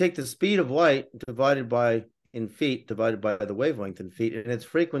 So you take the speed of light divided by in feet, divided by the wavelength in feet, and its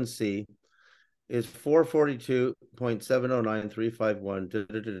frequency is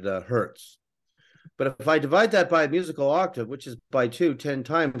 442.709,351 hertz. But if I divide that by a musical octave, which is by 10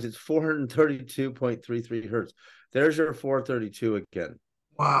 times, it's 432.33 hertz. There's your 432 again.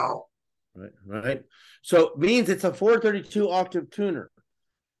 Wow. Right. So it means it's a 432 octave tuner.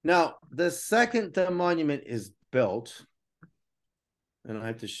 Now, the second the monument is built, and I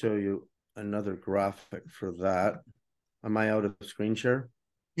have to show you another graphic for that. Am I out of screen share?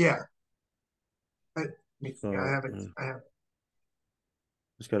 Yeah. I have it.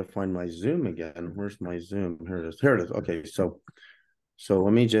 Just got to find my Zoom again. Where's my Zoom? Here it is. Here it is. Okay, so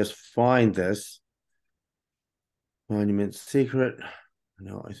let me just find this monument secret.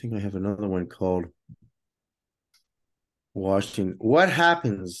 No, I think I have another one called Washington. What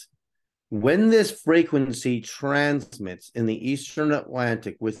happens when this frequency transmits in the Eastern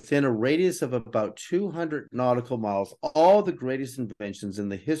Atlantic within a radius of about 200 nautical miles? All the greatest inventions in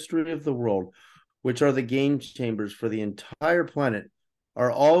the history of the world, which are the game chambers for the entire planet,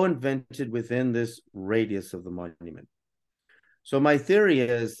 are all invented within this radius of the monument. So my theory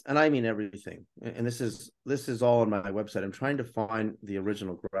is, and I mean everything, and this is all on my website. I'm trying to find the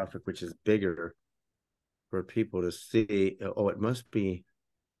original graphic, which is bigger for people to see. Oh, it must be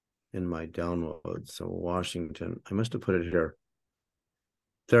in my download. So Washington, I must have put it here.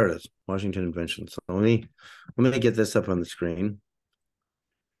 There it is, Washington invention. So let me get this up on the screen.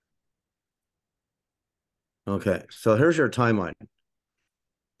 Okay, so here's your timeline.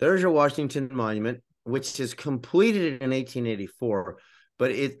 There's your Washington Monument, which is completed in 1884,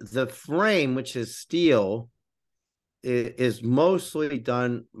 but the frame, which is steel, is mostly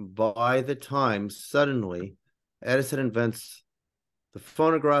done by the time suddenly Edison invents the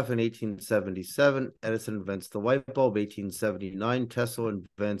phonograph in 1877. Edison invents the light bulb 1879. Tesla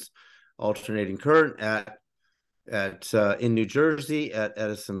invents alternating current in New Jersey at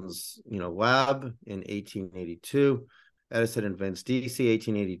Edison's lab in 1882. Edison invents DC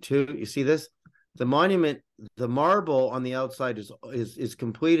 1882. You see this? The monument, the marble on the outside is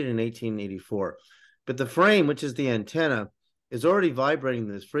completed in 1884, but the frame, which is the antenna, is already vibrating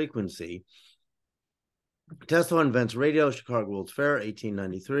this frequency. Tesla invents radio, Chicago World's Fair,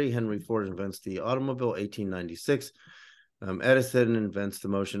 1893. Henry Ford invents the automobile, 1896. Edison invents the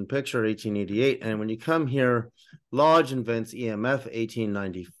motion picture, 1888. And when you come here, Lodge invents EMF,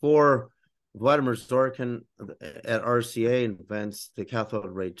 1894. Vladimir Zorkin at RCA invents the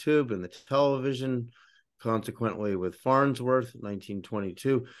cathode ray tube and the television, consequently with Farnsworth,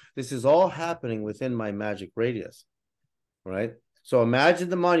 1922. This is all happening within my magic radius, right? So imagine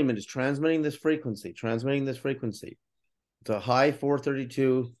the monument is transmitting this frequency. It's a high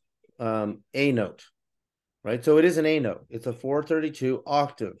 432 A note, right? So it is an A note. It's a 432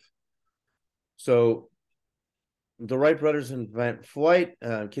 octave. So the Wright brothers invent flight.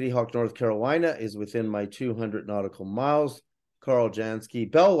 Kitty Hawk, North Carolina is within my 200 nautical miles. Carl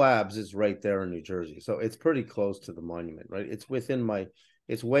Jansky. Bell Labs is right there in New Jersey. So it's pretty close to the monument, right? It's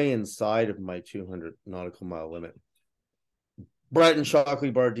it's way inside of my 200 nautical mile limit. Brett and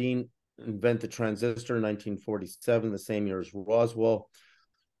Shockley Bardeen invent the transistor in 1947, the same year as Roswell.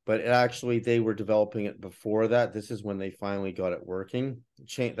 But actually, they were developing it before that. This is when they finally got it working.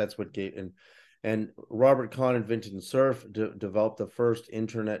 That's what gave... And Robert Kahn and Vinton Cerf developed the first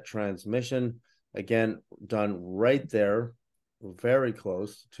internet transmission, again, done right there, very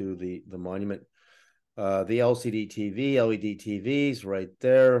close to the monument. The LCD TV, LED TVs right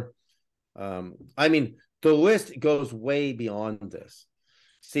there. I mean, The list goes way beyond this.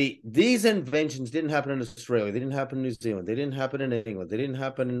 See, these inventions didn't happen in Australia. They didn't happen in New Zealand. They didn't happen in England. They didn't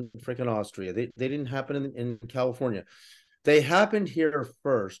happen in freaking Austria. They didn't happen in California. They happened here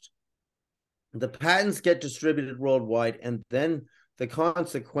first. The patents get distributed worldwide, and then the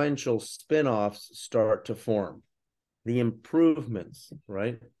consequential spin-offs start to form. The improvements,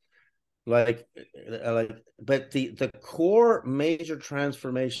 right? But the core major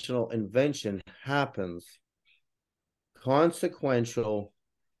transformational invention happens consequential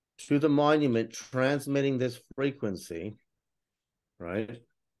to the monument transmitting this frequency, right?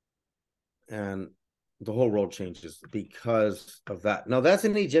 And the whole world changes because of that. Now, that's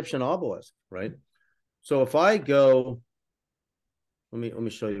an Egyptian obelisk, right? So if I go, let me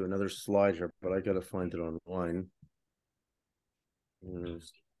show you another slide here, but I got to find it online.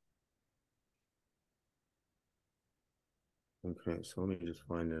 Okay, so let me just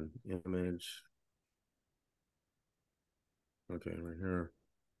find an image. Okay, right here.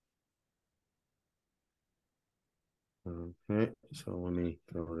 Okay, so let me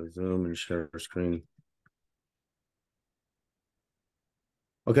go to Zoom and share screen.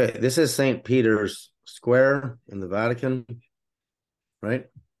 Okay, this is St. Peter's Square in the Vatican, right?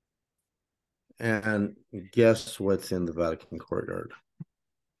 And guess what's in the Vatican courtyard?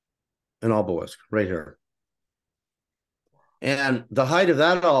 An obelisk right here. And the height of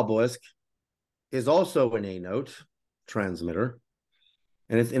that obelisk is also an A-note transmitter.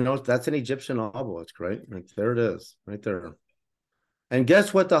 And it's, that's an Egyptian obelisk, right? Like there it is, right there. And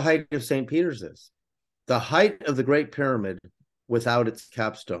guess what the height of St. Peter's is? The height of the Great Pyramid without its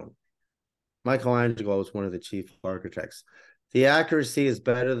capstone. Michelangelo was one of the chief architects. The accuracy is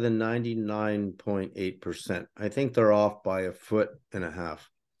better than 99.8%. I think they're off by 1.5 feet,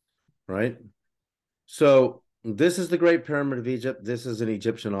 right? So this is the Great Pyramid of Egypt. This is an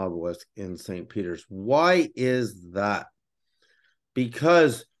Egyptian obelisk in St. Peter's. Why is that?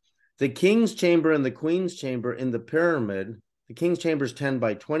 Because the king's chamber and the queen's chamber in the pyramid, the king's chamber is 10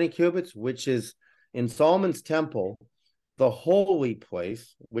 by 20 cubits, which is in Solomon's temple, the holy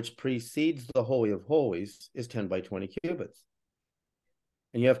place, which precedes the Holy of Holies, is 10 by 20 cubits.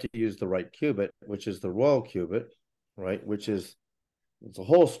 And you have to use the right cubit, which is the royal cubit, right? Which is, it's a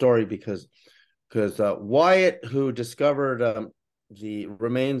whole story because Wyatt, who discovered the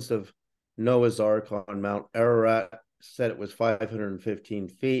remains of Noah's Ark on Mount Ararat, said it was 515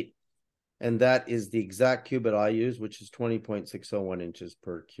 feet. And that is the exact cubit I use, which is 20.601 inches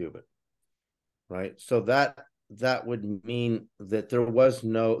per cubit, right? So that would mean that there was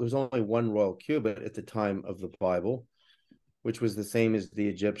only one royal cubit at the time of the Bible, which was the same as the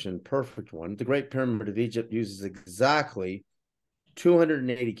Egyptian perfect one. The Great Pyramid of Egypt uses exactly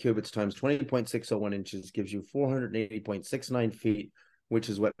 280 cubits times 20.601 inches, gives you 480.69 feet, which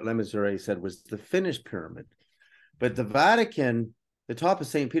is what Le Mesurier said was the finished pyramid. But the Vatican, the top of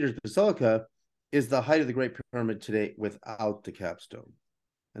St. Peter's Basilica, is the height of the Great Pyramid today without the capstone.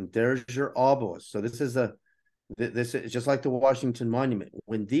 And there's your obelisk. So this is just like the Washington Monument.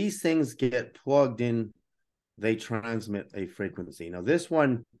 When these things get plugged in, they transmit a frequency. Now, this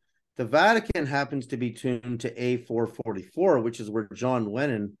one, the Vatican happens to be tuned to A444, which is where John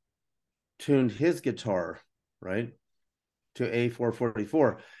Lennon tuned his guitar, right? To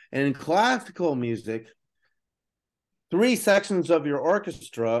A444. And in classical music, 3 sections of your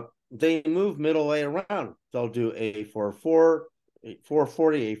orchestra, they move middle A around. They'll do A44,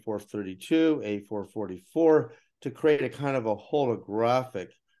 A440, A432, A444 to create a kind of a holographic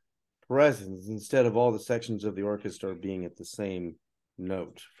presence instead of all the sections of the orchestra being at the same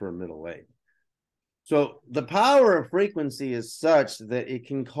note for middle A. So the power of frequency is such that it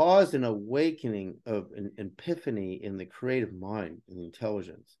can cause an awakening of an epiphany in the creative mind and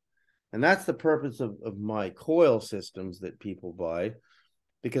intelligence. And that's the purpose of my coil systems that people buy,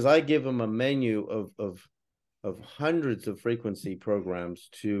 because I give them a menu of hundreds of frequency programs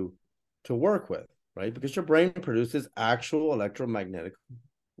to work with, right? Because your brain produces actual electromagnetic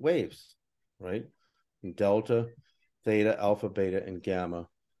waves, right? Delta, theta, alpha, beta, and gamma,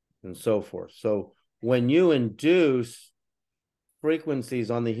 and so forth. So when you induce frequencies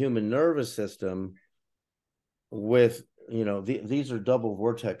on the human nervous system with, these are double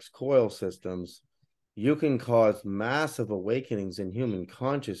vortex coil systems, you can cause massive awakenings in human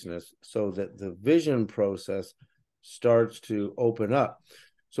consciousness so that the vision process starts to open up.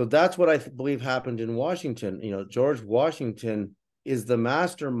 So that's what I believe happened in Washington. George Washington is the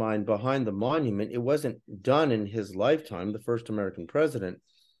mastermind behind the monument. It wasn't done in his lifetime, the first American president.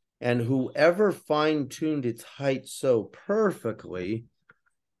 And whoever fine-tuned its height so perfectly,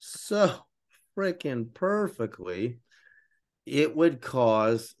 so freaking perfectly, it would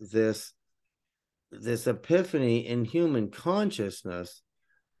cause this this epiphany in human consciousness,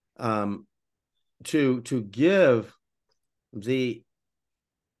 to give the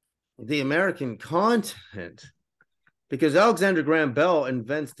American continent, because Alexander Graham Bell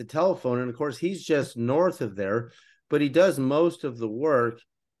invents the telephone, and of course he's just north of there, but he does most of the work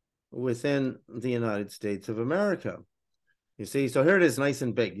within the United States of America. You see, so here it is, nice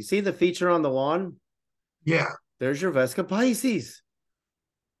and big. You see the feature on the lawn? Yeah. There's your Vesica Pisces.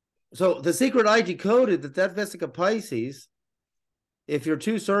 So the secret, I decoded that Vesica Pisces, if your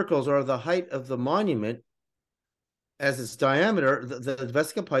two circles are the height of the monument as its diameter, the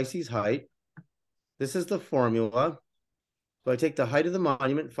Vesica Pisces height, this is the formula. So I take the height of the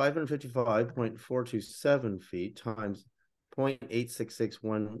monument, 555.427 feet, times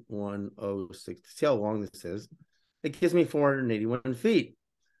 0.8661106. See how long this is? It gives me 481 feet.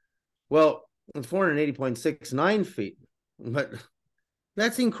 Well, it's 480.69 feet, but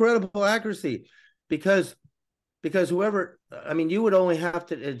that's incredible accuracy, because whoever, I mean, you would only have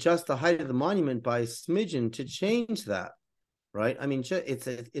to adjust the height of the monument by a smidgen to change that, right? I mean,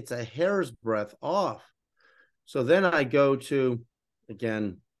 it's a hair's breadth off. So then I go to,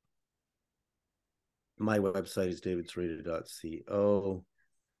 again, my website is davidsereda.co.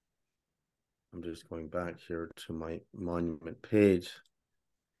 I'm just going back here to my monument page,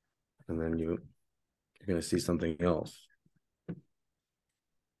 and then you're going to see something else.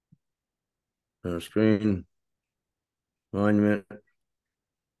 Our screen, monument.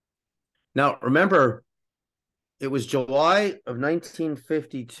 Now, remember, it was July of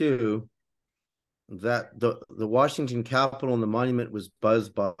 1952 that the Washington Capitol and the monument was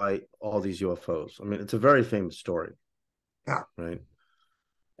buzzed by all these UFOs. I mean, it's a very famous story. Yeah. Right.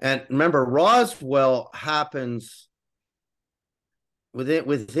 And remember, Roswell happens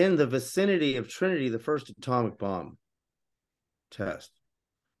within the vicinity of Trinity, the first atomic bomb test.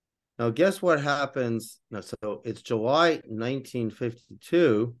 Now, guess what happens? No, so it's July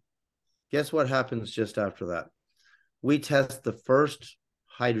 1952. Guess what happens just after that? We test the first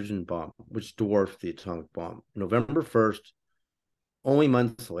hydrogen bomb, which dwarfed the atomic bomb, November 1st, only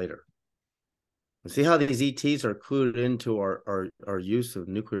months later. See how these ETs are clued into our use of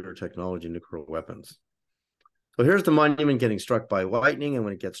nuclear technology, nuclear weapons. So here's the monument getting struck by lightning, and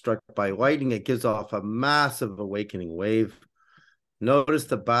when it gets struck by lightning, it gives off a massive awakening wave. Notice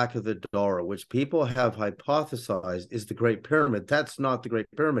the back of the Dora, which people have hypothesized is the Great Pyramid. That's not the Great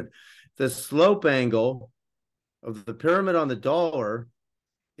Pyramid. The slope angle of the pyramid on the dollar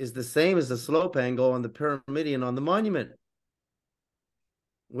is the same as the slope angle on the pyramidion on the monument,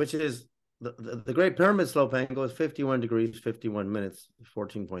 which is the Great Pyramid slope angle is 51 degrees, 51 minutes,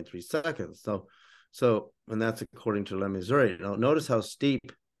 14.3 seconds. So, and that's according to Le Mesurier. Now, notice how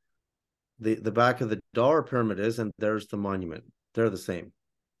steep the back of the dollar pyramid is, and there's the monument. They're the same.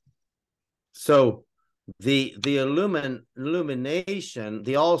 So the illumination,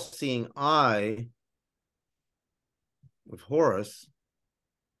 the all-seeing eye of Horus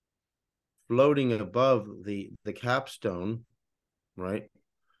floating above the capstone, right,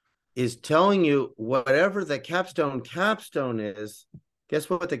 is telling you whatever the capstone is. Guess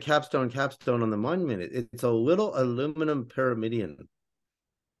what the capstone on the monument is? It's a little aluminum pyramidion.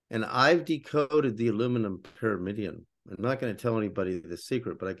 And I've decoded the aluminum pyramidion. I'm not going to tell anybody the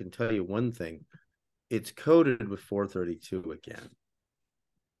secret, but I can tell you one thing. It's coded with 432 again.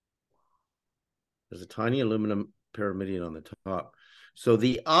 There's a tiny aluminum pyramidion on the top. So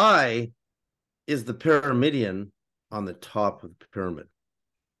the eye is the pyramidion on the top of the pyramid,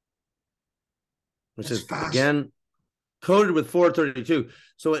 which is, again, coded with 432.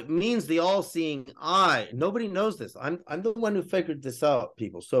 So it means the all-seeing eye. Nobody knows this. I'm the one who figured this out,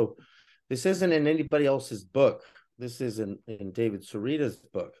 people. So this isn't in anybody else's book. This is in David Sereda's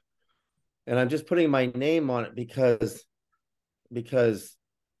book. And I'm just putting my name on it because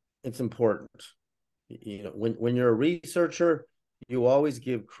it's important. You know, when you're a researcher, you always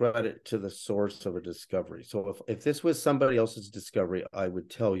give credit to the source of a discovery. So if this was somebody else's discovery, I would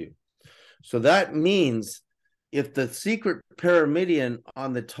tell you. So that means if the secret pyramidion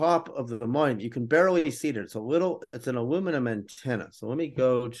on the top of the monument, you can barely see it. It's an aluminum antenna. So let me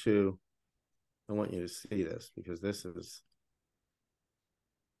go to, I want you to see this because this is.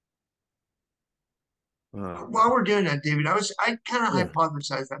 While we're doing that, David, I kind of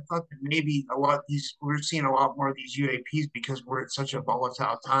hypothesized. I thought that maybe we're seeing a lot more of these UAPs because we're at such a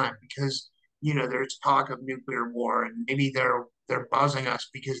volatile time. Because there's talk of nuclear war, and maybe they're buzzing us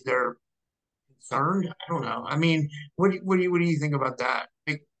because they're concerned. I don't know. I mean, what do you think about that?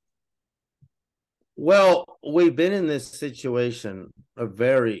 Well, we've been in this situation a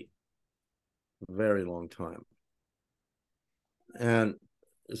very, very long time, and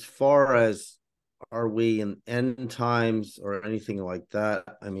as far as are we in end times or anything like that.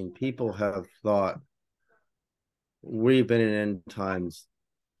 I mean, people have thought we've been in end times.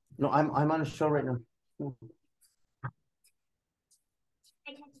 No, I'm on a show right now.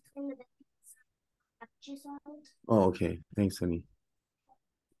 Oh, okay. Thanks, honey.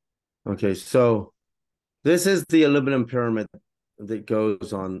 Okay, so this is the aluminum pyramid that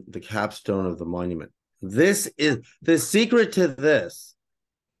goes on the capstone of the monument. This is the secret to this,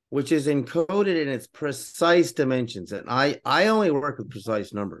 which is encoded in its precise dimensions. And I only work with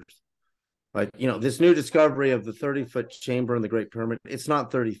precise numbers. Like, this new discovery of the 30-foot chamber in the Great Pyramid, it's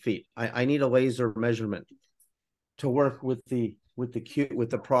not 30 feet. I need a laser measurement to work with the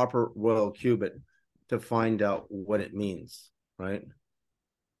proper royal cubit to find out what it means, right?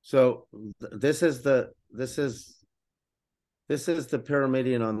 So this is the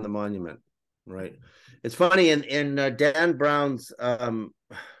pyramidion on the monument, right? It's funny in Dan Brown's the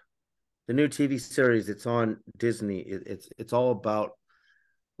new TV series. It's on Disney. It's all about,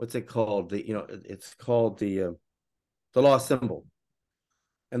 what's it called? It's called the Lost Symbol.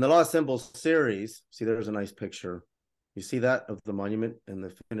 And the Lost Symbol series. See, there's a nice picture. You see that of the monument and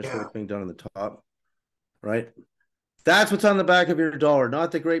the finished work being done on the top, right? That's what's on the back of your dollar,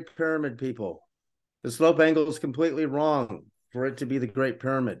 not the Great Pyramid, people. The slope angle is completely wrong for it to be the Great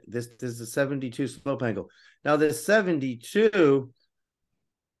Pyramid. This is a 72 slope angle. Now, this 72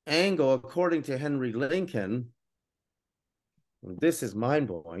 angle, according to Henry Lincoln, this is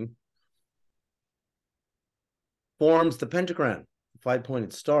mind-blowing, forms the pentagram,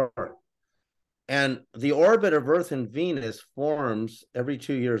 five-pointed star. And the orbit of Earth and Venus forms every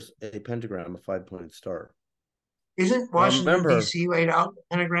 2 years a pentagram, a five-pointed star. Isn't Washington, D.C. laid out the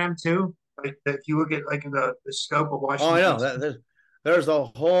pentagram too? Like, if you look at like the scope of Washington. Oh, I know. There's a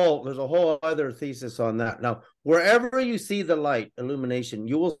whole other thesis on that. Now, wherever you see the light illumination,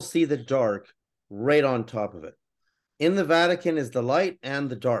 you will see the dark right on top of it. In the Vatican is the light and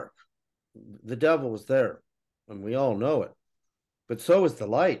the dark. The devil is there, and we all know it. But so is the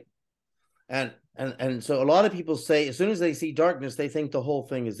light. And so a lot of people say, as soon as they see darkness, they think the whole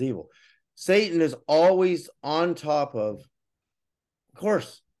thing is evil. Satan is always on top of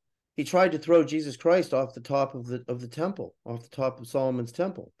course. He tried to throw Jesus Christ off the top of the temple, off the top of Solomon's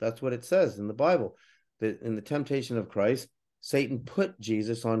temple. That's what it says in the Bible. That in the temptation of Christ, Satan put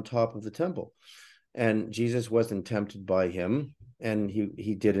Jesus on top of the temple. And Jesus wasn't tempted by him, and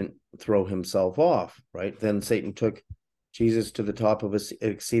he didn't throw himself off, right? Then Satan took Jesus to the top of an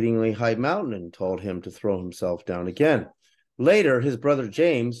exceedingly high mountain and told him to throw himself down again. Later, his brother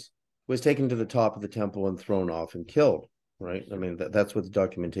James was taken to the top of the temple and thrown off and killed, right? I mean, that's what the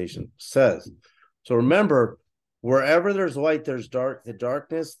documentation says. So remember, wherever there's light, there's dark.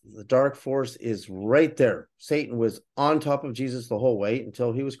 The dark force is right there. Satan was on top of Jesus the whole way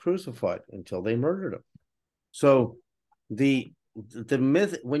until he was crucified, until they murdered him. So the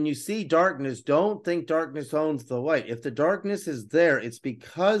myth, when you see darkness, don't think darkness owns the light. If the darkness is there, it's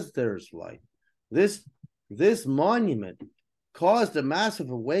because there's light. This monument caused a massive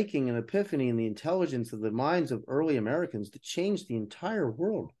awakening and epiphany in the intelligence of the minds of early Americans to change the entire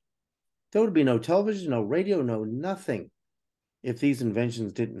world. There would be no television, no radio, no nothing if these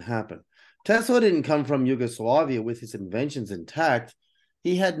inventions didn't happen. Tesla didn't come from Yugoslavia with his inventions intact.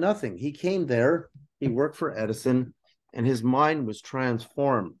 He had nothing. He came there, he worked for Edison, and his mind was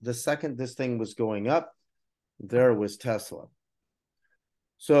transformed. The second this thing was going up, there was Tesla.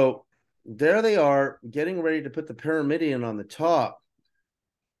 So there they are, getting ready to put the pyramidion on the top.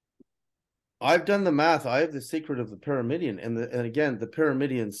 I've done the math. I have the secret of the pyramidion. And again, the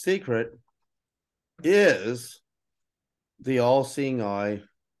pyramidion secret is the all-seeing eye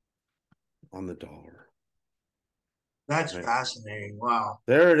on the dollar. That's right. Fascinating. Wow.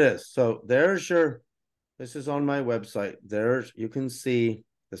 There it is. So this is on my website. You can see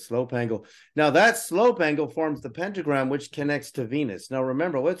the slope angle. Now that slope angle forms the pentagram, which connects to Venus. Now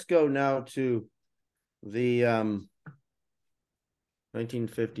remember, let's go now to the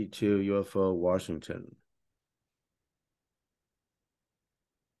 1952 UFO Washington.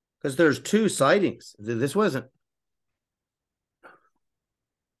 Because there's two sightings. This wasn't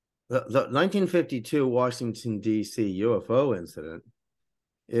the 1952 Washington, D.C. UFO incident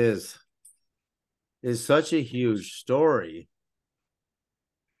is such a huge story.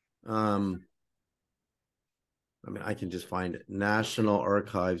 I mean, I can just find it. National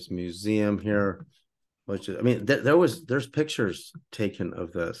Archives Museum here. There's pictures taken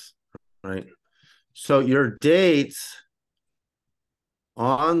of this, right? So your dates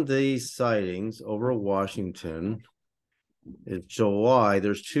on these sightings over Washington is July.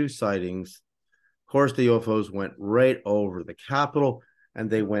 There's two sightings. Of course, the UFOs went right over the Capitol and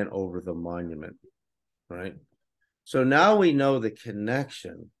they went over the monument. right? So now we know the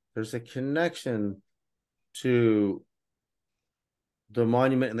connection. There's a connection to the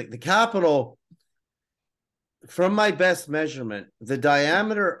monument and the Capitol. From my best measurement, the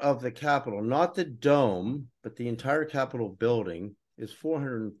diameter of the Capitol, not the dome, but the entire Capitol building, is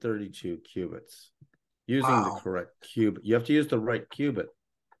 432 cubits. Using the correct cubit. You have to use the right cubit,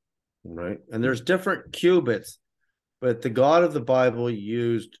 right? And there's different cubits, but the God of the Bible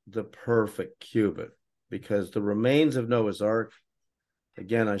used the perfect cubit, because the remains of Noah's Ark,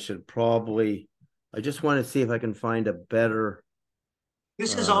 again, I just want to see if I can find a better.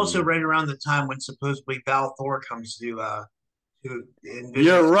 This is also right around the time when supposedly Val Thor comes to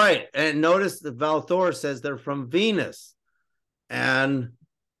You're right. And notice that Val Thor says they're from Venus. And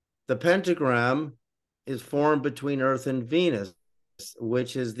the pentagram is formed between Earth and Venus,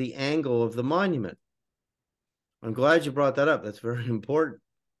 which is the angle of the monument. I'm glad you brought that up. That's very important.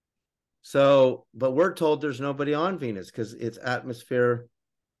 So, but we're told there's nobody on Venus because its atmosphere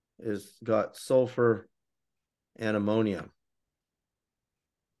is got sulfur and ammonia.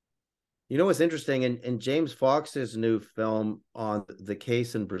 You know what's interesting? In James Fox's new film on the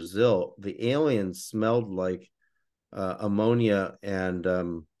case in Brazil, the aliens smelled like ammonia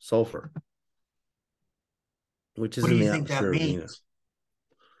and sulfur, which is in the atmosphere of Venus.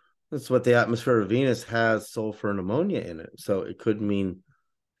 That's what the atmosphere of Venus has, sulfur and ammonia in it. So it could mean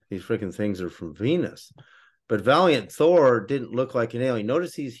these freaking things are from Venus. But Valiant Thor didn't look like an alien.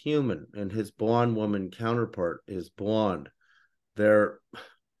 Notice he's human, and his blonde woman counterpart is blonde.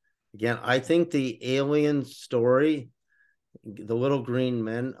 Again, I think the alien story, the little green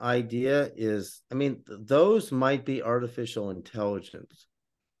men idea is, I mean, those might be artificial intelligence.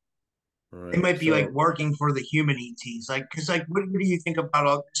 Right? They might be like working for the human ETs. Like, because like, what do you think about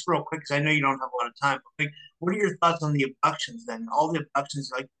all this real quick? Because I know you don't have a lot of time. But like, what are your thoughts on the abductions then? All the abductions,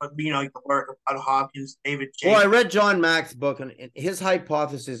 like, you know, like the work about Hopkins, David James. Well, I read John Mack's book, and his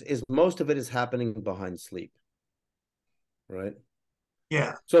hypothesis is most of it is happening behind sleep. Right?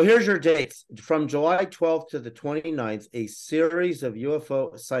 Yeah. So here's your dates. From July 12th to the 29th, a series of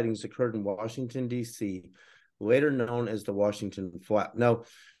UFO sightings occurred in Washington, D.C., later known as the Washington Flap. Now,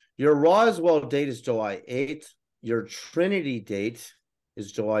 your Roswell date is July 8th. Your Trinity date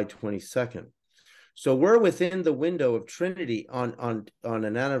is July 22nd. So we're within the window of Trinity on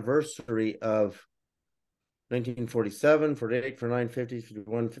an anniversary of 1947, 48, 49, 50,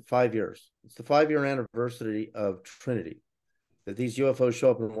 51, 5 years. It's the 5-year anniversary of Trinity, that these UFOs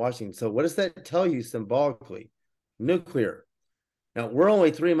show up in Washington. So what does that tell you symbolically? Nuclear. Now, we're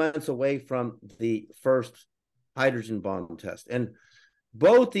only 3 months away from the first hydrogen bomb test. And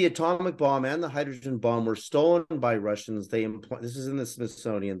both the atomic bomb and the hydrogen bomb were stolen by Russians. This is in the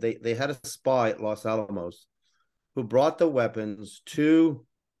Smithsonian. They had a spy at Los Alamos who brought the weapons to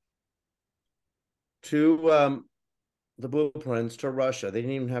the blueprints to Russia. They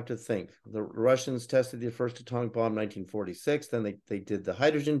didn't even have to think. The Russians tested the first atomic bomb in 1946. Then they did the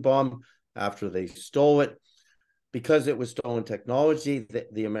hydrogen bomb after they stole it. Because it was stolen technology,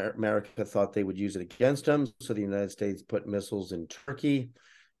 America thought they would use it against them. So the United States put missiles in Turkey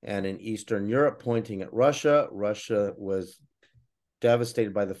and in Eastern Europe pointing at Russia. Russia was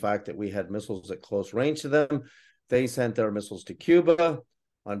devastated by the fact that we had missiles at close range to them. They sent their missiles to Cuba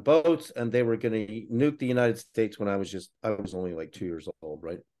on boats, and they were going to nuke the United States when I was only like 2 years old,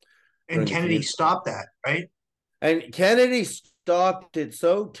 right? And Kennedy stopped that, right? And Kennedy stopped it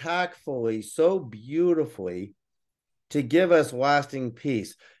so tactfully, so beautifully, to give us lasting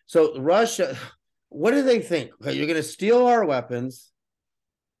peace. So Russia, what do they think? Okay, you're going to steal our weapons,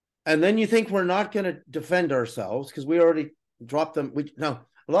 and then you think we're not going to defend ourselves because we already dropped them. Now,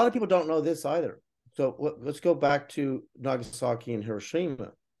 a lot of people don't know this either. So let's go back to Nagasaki and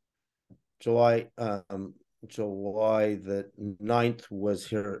Hiroshima. July the 9th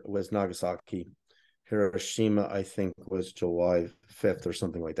was Nagasaki. Hiroshima, I think, was July 5th or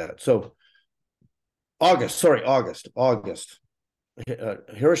something like that. So August.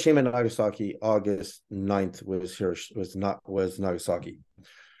 Hiroshima and Nagasaki, August 9th was Nagasaki.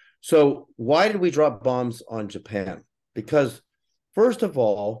 So why did we drop bombs on Japan? Because first of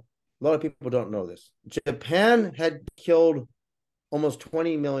all, a lot of people don't know this. Japan had killed almost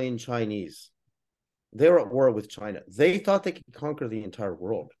 20 million Chinese. They were at war with China. They thought they could conquer the entire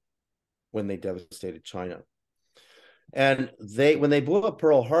world when they devastated China. And when they blew up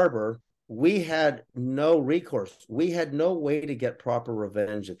Pearl Harbor, we had no recourse. We had no way to get proper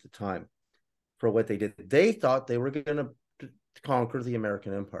revenge at the time for what they did. They thought they were going to conquer the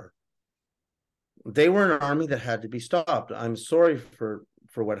American empire. They were an army that had to be stopped. I'm sorry for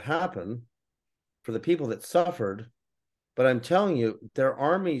what happened, for the people that suffered, but I'm telling you, their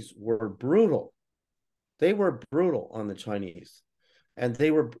armies were brutal. they were brutal on the Chinese. And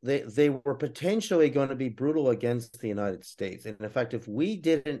they were potentially going to be brutal against the United States. And in fact, if we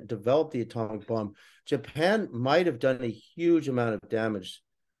didn't develop the atomic bomb, Japan might have done a huge amount of damage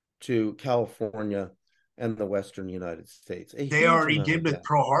to California and the Western United States. They already did with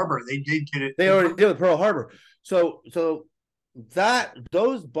Pearl Harbor. They did get it. They already did with Pearl Harbor. So that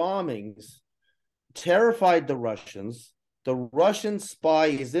those bombings terrified the Russians. The Russian spy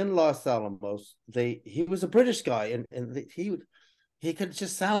is in Los Alamos. He was a British guy, and he could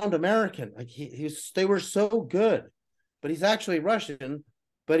just sound American. Like they were so good, but he's actually Russian,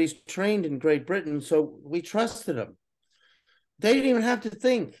 but he's trained in Great Britain, so we trusted him. They didn't even have to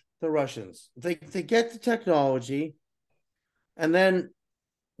think, the Russians. They get the technology, and then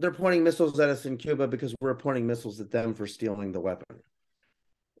they're pointing missiles at us in Cuba because we're pointing missiles at them for stealing the weapon.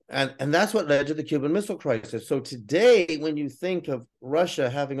 And that's what led to the Cuban Missile Crisis. So today, when you think of Russia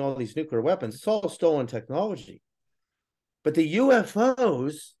having all these nuclear weapons, it's all stolen technology. But the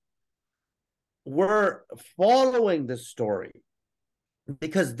UFOs were following the story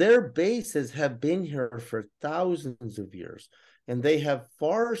because their bases have been here for thousands of years, and they have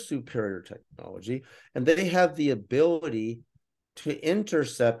far superior technology, and they have the ability to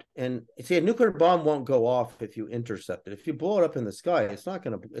intercept. And see, a nuclear bomb won't go off if you intercept it. If you blow it up in the sky, it's not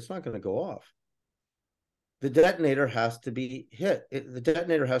going to go off. The detonator has to be hit. The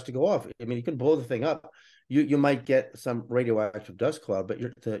detonator has to go off. I mean, you can blow the thing up. You might get some radioactive dust cloud, but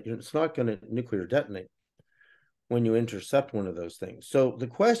it's not going to nuclear detonate when you intercept one of those things. So the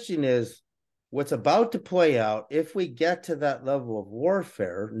question is, what's about to play out if we get to that level of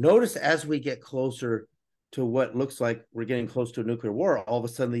warfare? Notice as we get closer to what looks like we're getting close to a nuclear war, all of a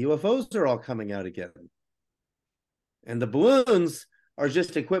sudden the UFOs are all coming out again. And the balloons are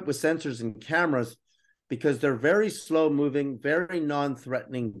just equipped with sensors and cameras because they're very slow moving, very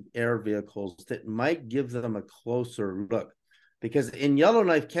non-threatening air vehicles that might give them a closer look. Because in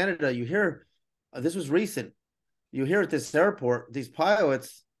Yellowknife, Canada, you hear, this was recent, you hear at this airport, these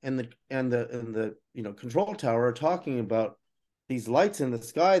pilots and the control tower are talking about these lights in the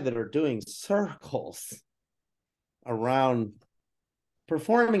sky that are doing circles around,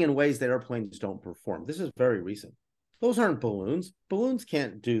 performing in ways that airplanes don't perform. This is very recent. Those aren't balloons. Balloons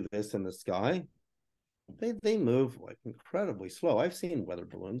can't do this in the sky. They move like incredibly slow. I've seen weather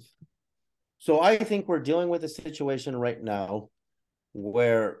balloons. So I think we're dealing with a situation right now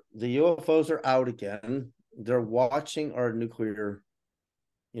where the UFOs are out again. They're watching our nuclear,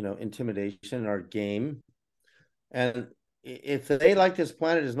 intimidation, our game. And if they like this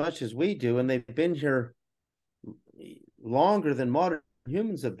planet as much as we do, and they've been here longer than modern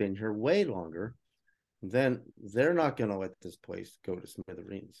humans have been here, way longer, then they're not going to let this place go to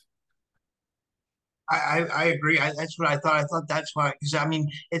smithereens. I agree. That's what I thought. I thought that's why, because I mean,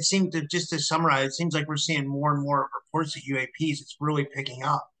 it seemed to, just to summarize, it seems like we're seeing more and more reports of UAPs. It's really picking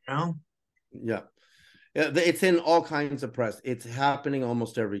up, Yeah. It's in all kinds of press. It's happening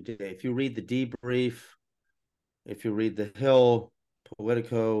almost every day. If you read the Debrief, if you read The Hill,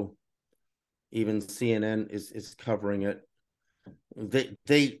 Politico, even CNN is covering it.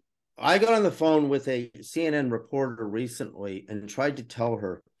 I got on the phone with a CNN reporter recently and tried to tell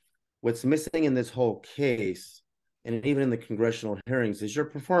her what's missing in this whole case, and even in the congressional hearings, is your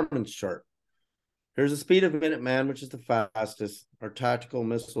performance chart. Here's the speed of Minuteman, which is the fastest. Our tactical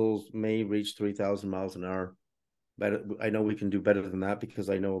missiles may reach 3,000 miles an hour. But I know we can do better than that because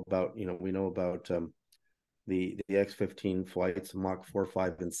I know about, we know about the X-15 flights, Mach 4,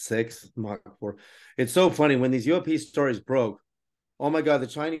 5, and 6, Mach 4. It's so funny. When these UAP stories broke, oh my God, the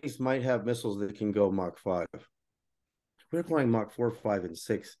Chinese might have missiles that can go Mach 5. We're going Mach 4, 5, and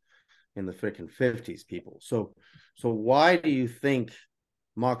 6 in the freaking 50s, people. So why do you think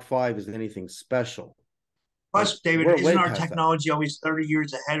Mach 5 is anything special? Plus, David, isn't our technology always 30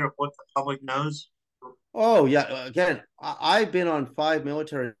 years ahead of what the public knows? Oh, yeah. Again, I've been on 5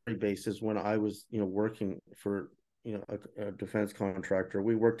 military bases when I was, working for, a defense contractor.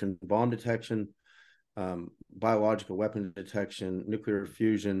 We worked in bomb detection, biological weapon detection, nuclear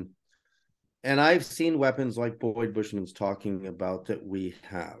fusion. And I've seen weapons like Boyd Bushman's talking about that we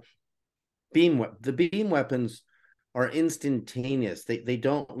have. The beam weapons are instantaneous. They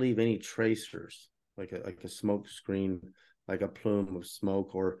don't leave any tracers, like a smoke screen, like a plume of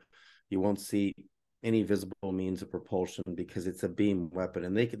smoke, or you won't see any visible means of propulsion because it's a beam weapon,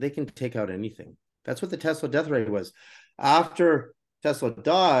 and they can take out anything. That's what the Tesla death ray was. After Tesla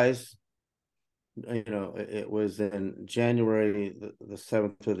dies, it was in January the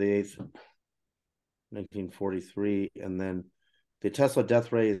 7th or the 8th, 1943, and then the Tesla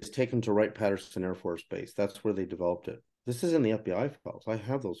death ray is taken to Wright-Patterson Air Force Base. That's where they developed it. This is in the FBI files. I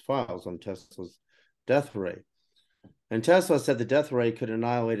have those files on Tesla's death ray. And Tesla said the death ray could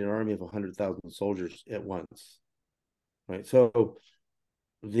annihilate an army of 100,000 soldiers at once. Right. So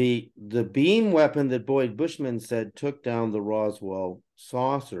the beam weapon that Boyd Bushman said took down the Roswell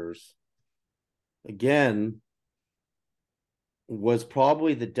saucers, again, was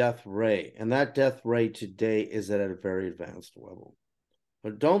probably the death ray. And that death ray today is at a very advanced level.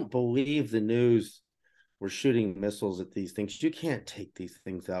 But don't believe the news. We're shooting missiles at these things. You can't take these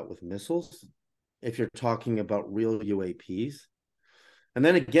things out with missiles if you're talking about real UAPs. And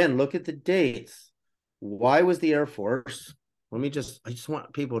then again, look at the dates. Why was the Air Force? I just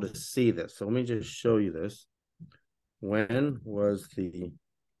want people to see this. So let me just show you this. When was the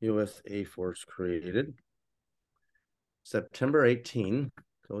U.S. Air Force created? September 18.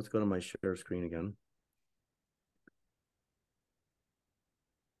 So let's go to my share screen again.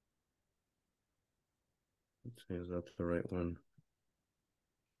 Let's see, is that the right one?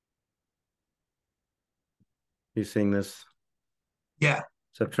 You seeing this? Yeah.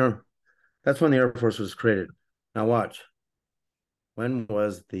 September. That's when the Air Force was created. Now watch. When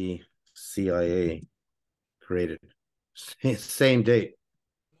was the CIA created? Same date.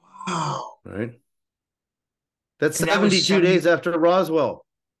 Wow. Right? That's And that was 72 days after Roswell,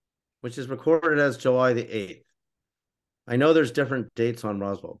 which is recorded as July the 8th. I know there's different dates on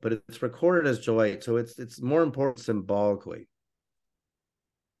Roswell, but it's recorded as July 8th, so it's more important symbolically.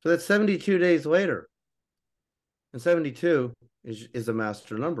 So that's 72 days later. And 72 is a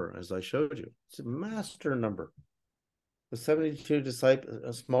master number, as I showed you. It's a master number. The 72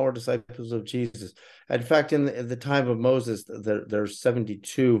 disciples, smaller disciples of Jesus. In fact, in the time of Moses, there's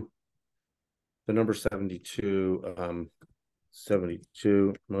 72. The number 72,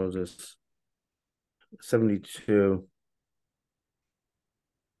 72, Moses, 72.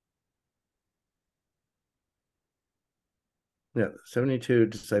 Yeah, 72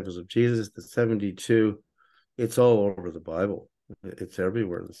 disciples of Jesus, the 72. It's all over the Bible. It's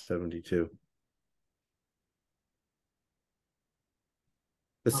everywhere, the 72.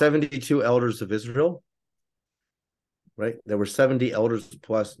 The 72 elders of Israel, right? There were 70 elders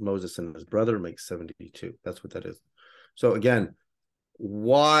plus Moses and his brother makes 72. That's what that is. So again,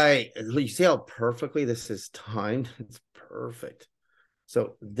 why? You see how perfectly this is timed? It's perfect.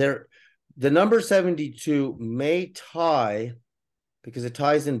 So the number 72 may tie, because it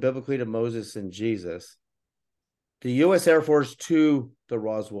ties in biblically to Moses and Jesus, the U.S. Air Force to the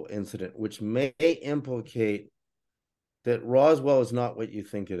Roswell incident, which may implicate that Roswell is not what you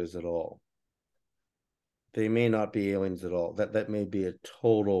think it is at all. They may not be aliens at all. That may be a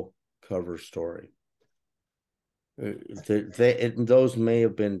total cover story. Those may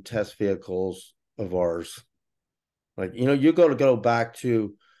have been test vehicles of ours. Like, you go back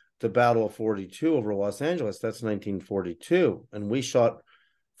to the Battle of 42 over Los Angeles. That's 1942, and we shot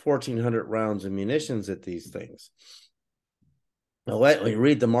 1,400 rounds of munitions at these things. Now, let me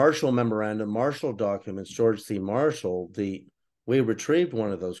read the Marshall Memorandum, Marshall documents, George C. Marshall. We retrieved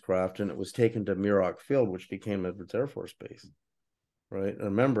one of those craft, and it was taken to Muroc Field, which became Edwards Air Force Base. Right? And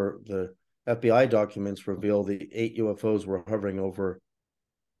remember, the FBI documents reveal the 8 UFOs were hovering over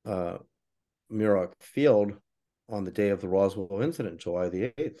Muroc Field on the day of the Roswell incident, July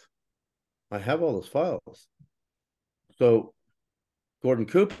the 8th. I have all those files. So Gordon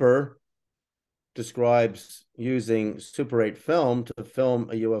Cooper describes using Super 8 film to film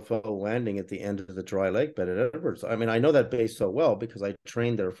a UFO landing at the end of the dry lake bed at Edwards. I mean, I know that base so well because I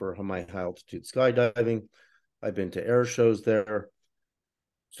trained there for my high altitude skydiving. I've been to air shows there.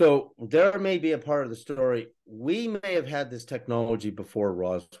 So there may be a part of the story. We may have had this technology before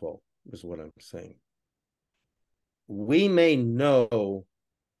Roswell, is what I'm saying. We may know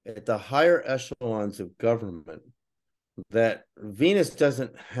at the higher echelons of government that Venus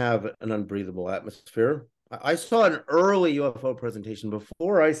doesn't have an unbreathable atmosphere. I saw an early UFO presentation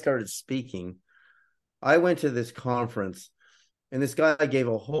before I started speaking. I went to this conference, and this guy gave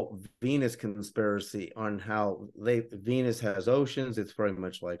a whole Venus conspiracy on how Venus has oceans. It's very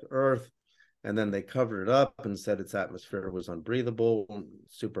much like Earth. And then they covered it up and said its atmosphere was unbreathable,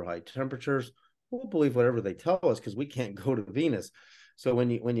 super high temperatures. We'll believe whatever they tell us because we can't go to Venus. So when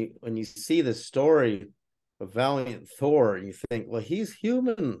you see the story of Valiant Thor, you think, well, he's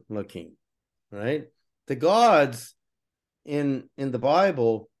human looking, right? The gods in the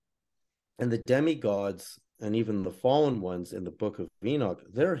Bible and the demigods and even the fallen ones in the book of Enoch,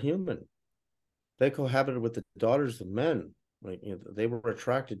 they're human. They cohabited with the daughters of men. Like, they were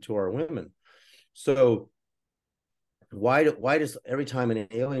attracted to our women. So why does every time an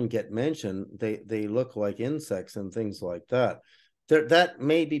alien get mentioned, they look like insects and things like that? That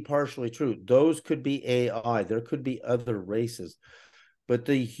may be partially true. Those could be AI. There could be other races. But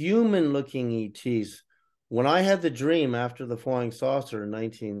the human looking ETs, when I had the dream after the flying saucer in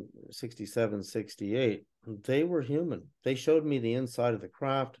 1967, 68, they were human. They showed me the inside of the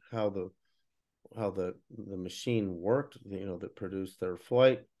craft, how the machine worked, that produced their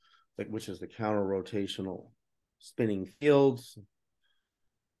flight, which is the counter rotational spinning fields.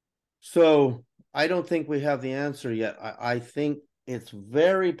 So I don't think we have the answer yet. I think it's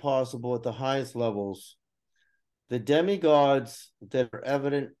very possible at the highest levels, the demigods that are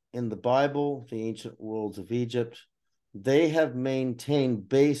evident in the Bible, the ancient worlds of Egypt, they have maintained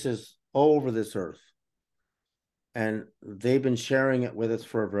bases all over this earth. And they've been sharing it with us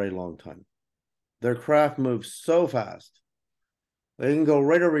for a very long time. Their craft moves so fast. They can go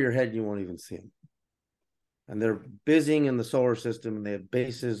right over your head and you won't even see them. And they're busying in the solar system, and they have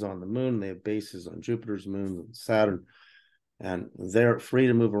bases on the moon. They have bases on Jupiter's moon and Saturn. And they're free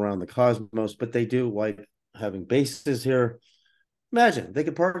to move around the cosmos, but they do like having bases here. Imagine they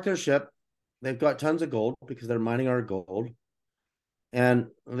could park their ship. They've got tons of gold because they're mining our gold. And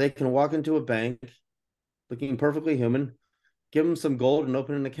they can walk into a bank looking perfectly human, give them some gold and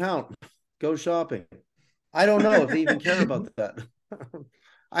open an account, go shopping. I don't know if they even care about that.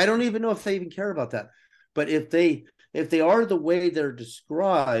 I don't even know if they even care about that. But if they are the way they're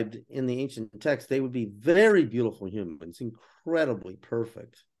described in the ancient text, they would be very beautiful humans, incredibly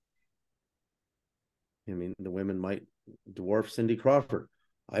perfect. I mean, the women might dwarf Cindy Crawford,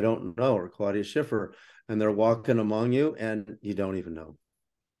 I don't know, or Claudia Schiffer, and they're walking among you and you don't even know.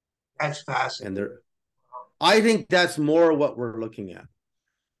 That's fascinating. And I think that's more what we're looking at.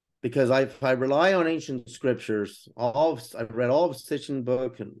 Because I rely on ancient scriptures. I've read all of Sitchin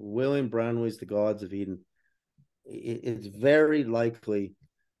book and William Brownlee's The Gods of Eden. It's very likely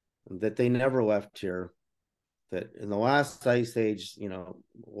that they never left here. That in the last ice age, a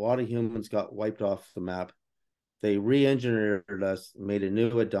lot of humans got wiped off the map. They re-engineered us, made a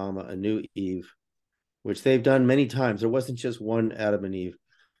new Adama, a new Eve, which they've done many times. There wasn't just one Adam and Eve.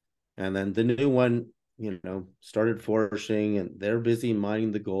 And then the new one, started flourishing, and they're busy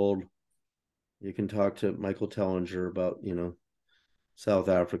mining the gold. You can talk to Michael Tellinger about, South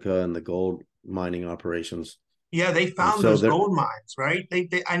Africa and the gold mining operations. Yeah, they found those gold mines, right?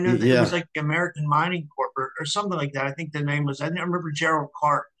 I know that it was like the American Mining Corp or something like that. I think the name was, I remember Gerald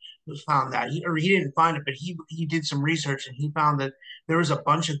Clark was found that. He didn't find it, but he did some research and he found that there was a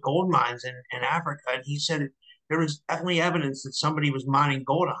bunch of gold mines in Africa. And he said there was definitely evidence that somebody was mining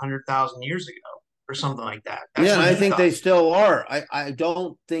gold 100,000 years ago or something like that. I think they still are. I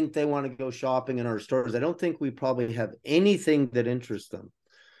don't think they want to go shopping in our stores. I don't think we probably have anything that interests them,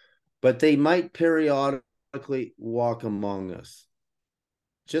 but they might periodically walk among us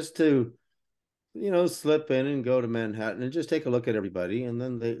just to, slip in and go to Manhattan and just take a look at everybody. And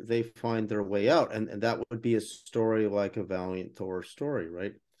then they find their way out. And that would be a story like a Valiant Thor story,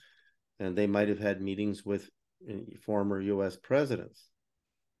 right? And they might have had meetings with former U.S. presidents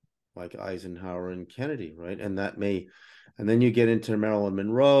like Eisenhower and Kennedy, right? And then you get into Marilyn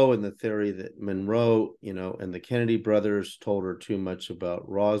Monroe and the theory that Monroe, and the Kennedy brothers told her too much about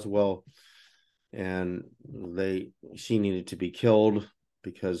Roswell, and she needed to be killed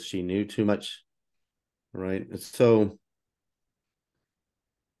because she knew too much, right? So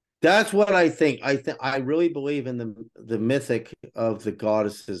that's what I think. I really believe in the mythic of the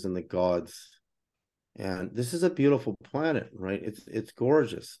goddesses and the gods. And this is a beautiful planet, right? It's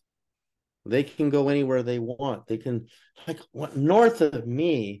gorgeous. They can go anywhere they want. They can, north of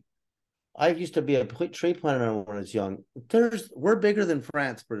me, I used to be a tree planter when I was young. We're bigger than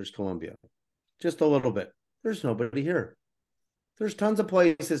France, British Columbia, just a little bit. There's nobody here. There's tons of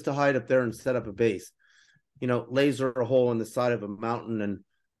places to hide up there and set up a base. Laser a hole in the side of a mountain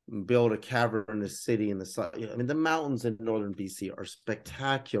and build a cavernous city in the side. I mean, the mountains in northern BC are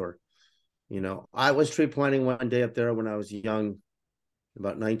spectacular. I was tree planting one day up there when I was young,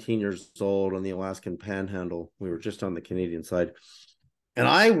 about 19 years old, on the Alaskan Panhandle. We were just on the Canadian side. And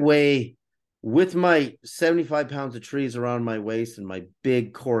I weigh, with my 75 pounds of trees around my waist and my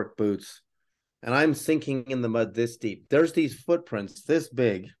big cork boots, and I'm sinking in the mud this deep. There's these footprints this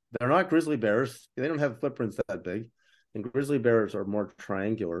big. They're not grizzly bears. They don't have footprints that big. And grizzly bears are more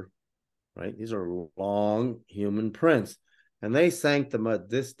triangular, right? These are long human prints. And they sank the mud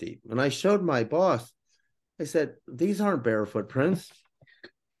this deep. And I showed my boss. I said, these aren't bear footprints.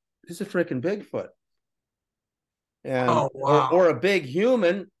 This is a freaking Bigfoot. And wow. or a big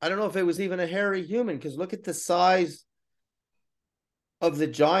human. I don't know if it was even a hairy human, because look at the size of the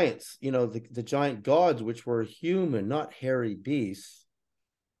giants, the giant gods, which were human, not hairy beasts,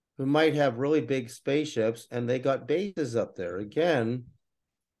 who might have really big spaceships, and they got bases up there. Again,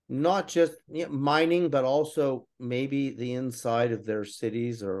 not just mining, but also maybe the inside of their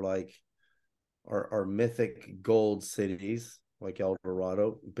cities are like are mythic gold cities like El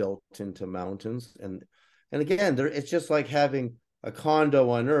Dorado built into mountains. And again, it's just like having a condo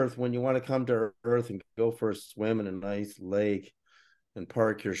on Earth when you want to come to Earth and go for a swim in a nice lake and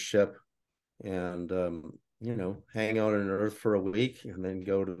park your ship and hang out on Earth for a week and then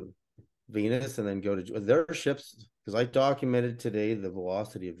go to Venus and then go to their ships, because I documented today the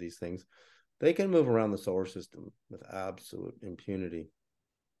velocity of these things. They can move around the solar system with absolute impunity.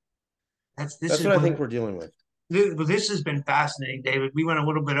 That's what I think we're dealing with. This has been fascinating, David. We went a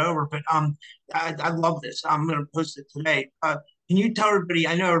little bit over, but I love this. I'm going to post it today. Can you tell everybody?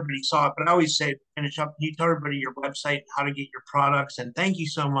 I know everybody saw it, but I always say finish up. Can you tell everybody your website, how to get your products, and thank you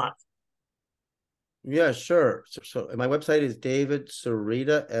so much. Yeah, sure. So my website is David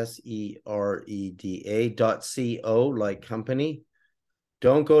Sereda, SEREDA.co, like company.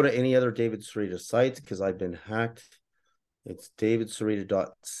 Don't go to any other David Sereda sites because I've been hacked. It's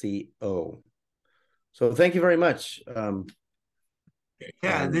davidsereda.co. So thank you very much.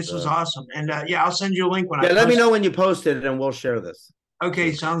 This was awesome. And I'll send you a link when I post. Let me know when you post it and we'll share this.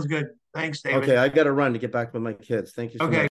 Okay, sounds good. Thanks, David. Okay, I got to run to get back with my kids. Thank you so much.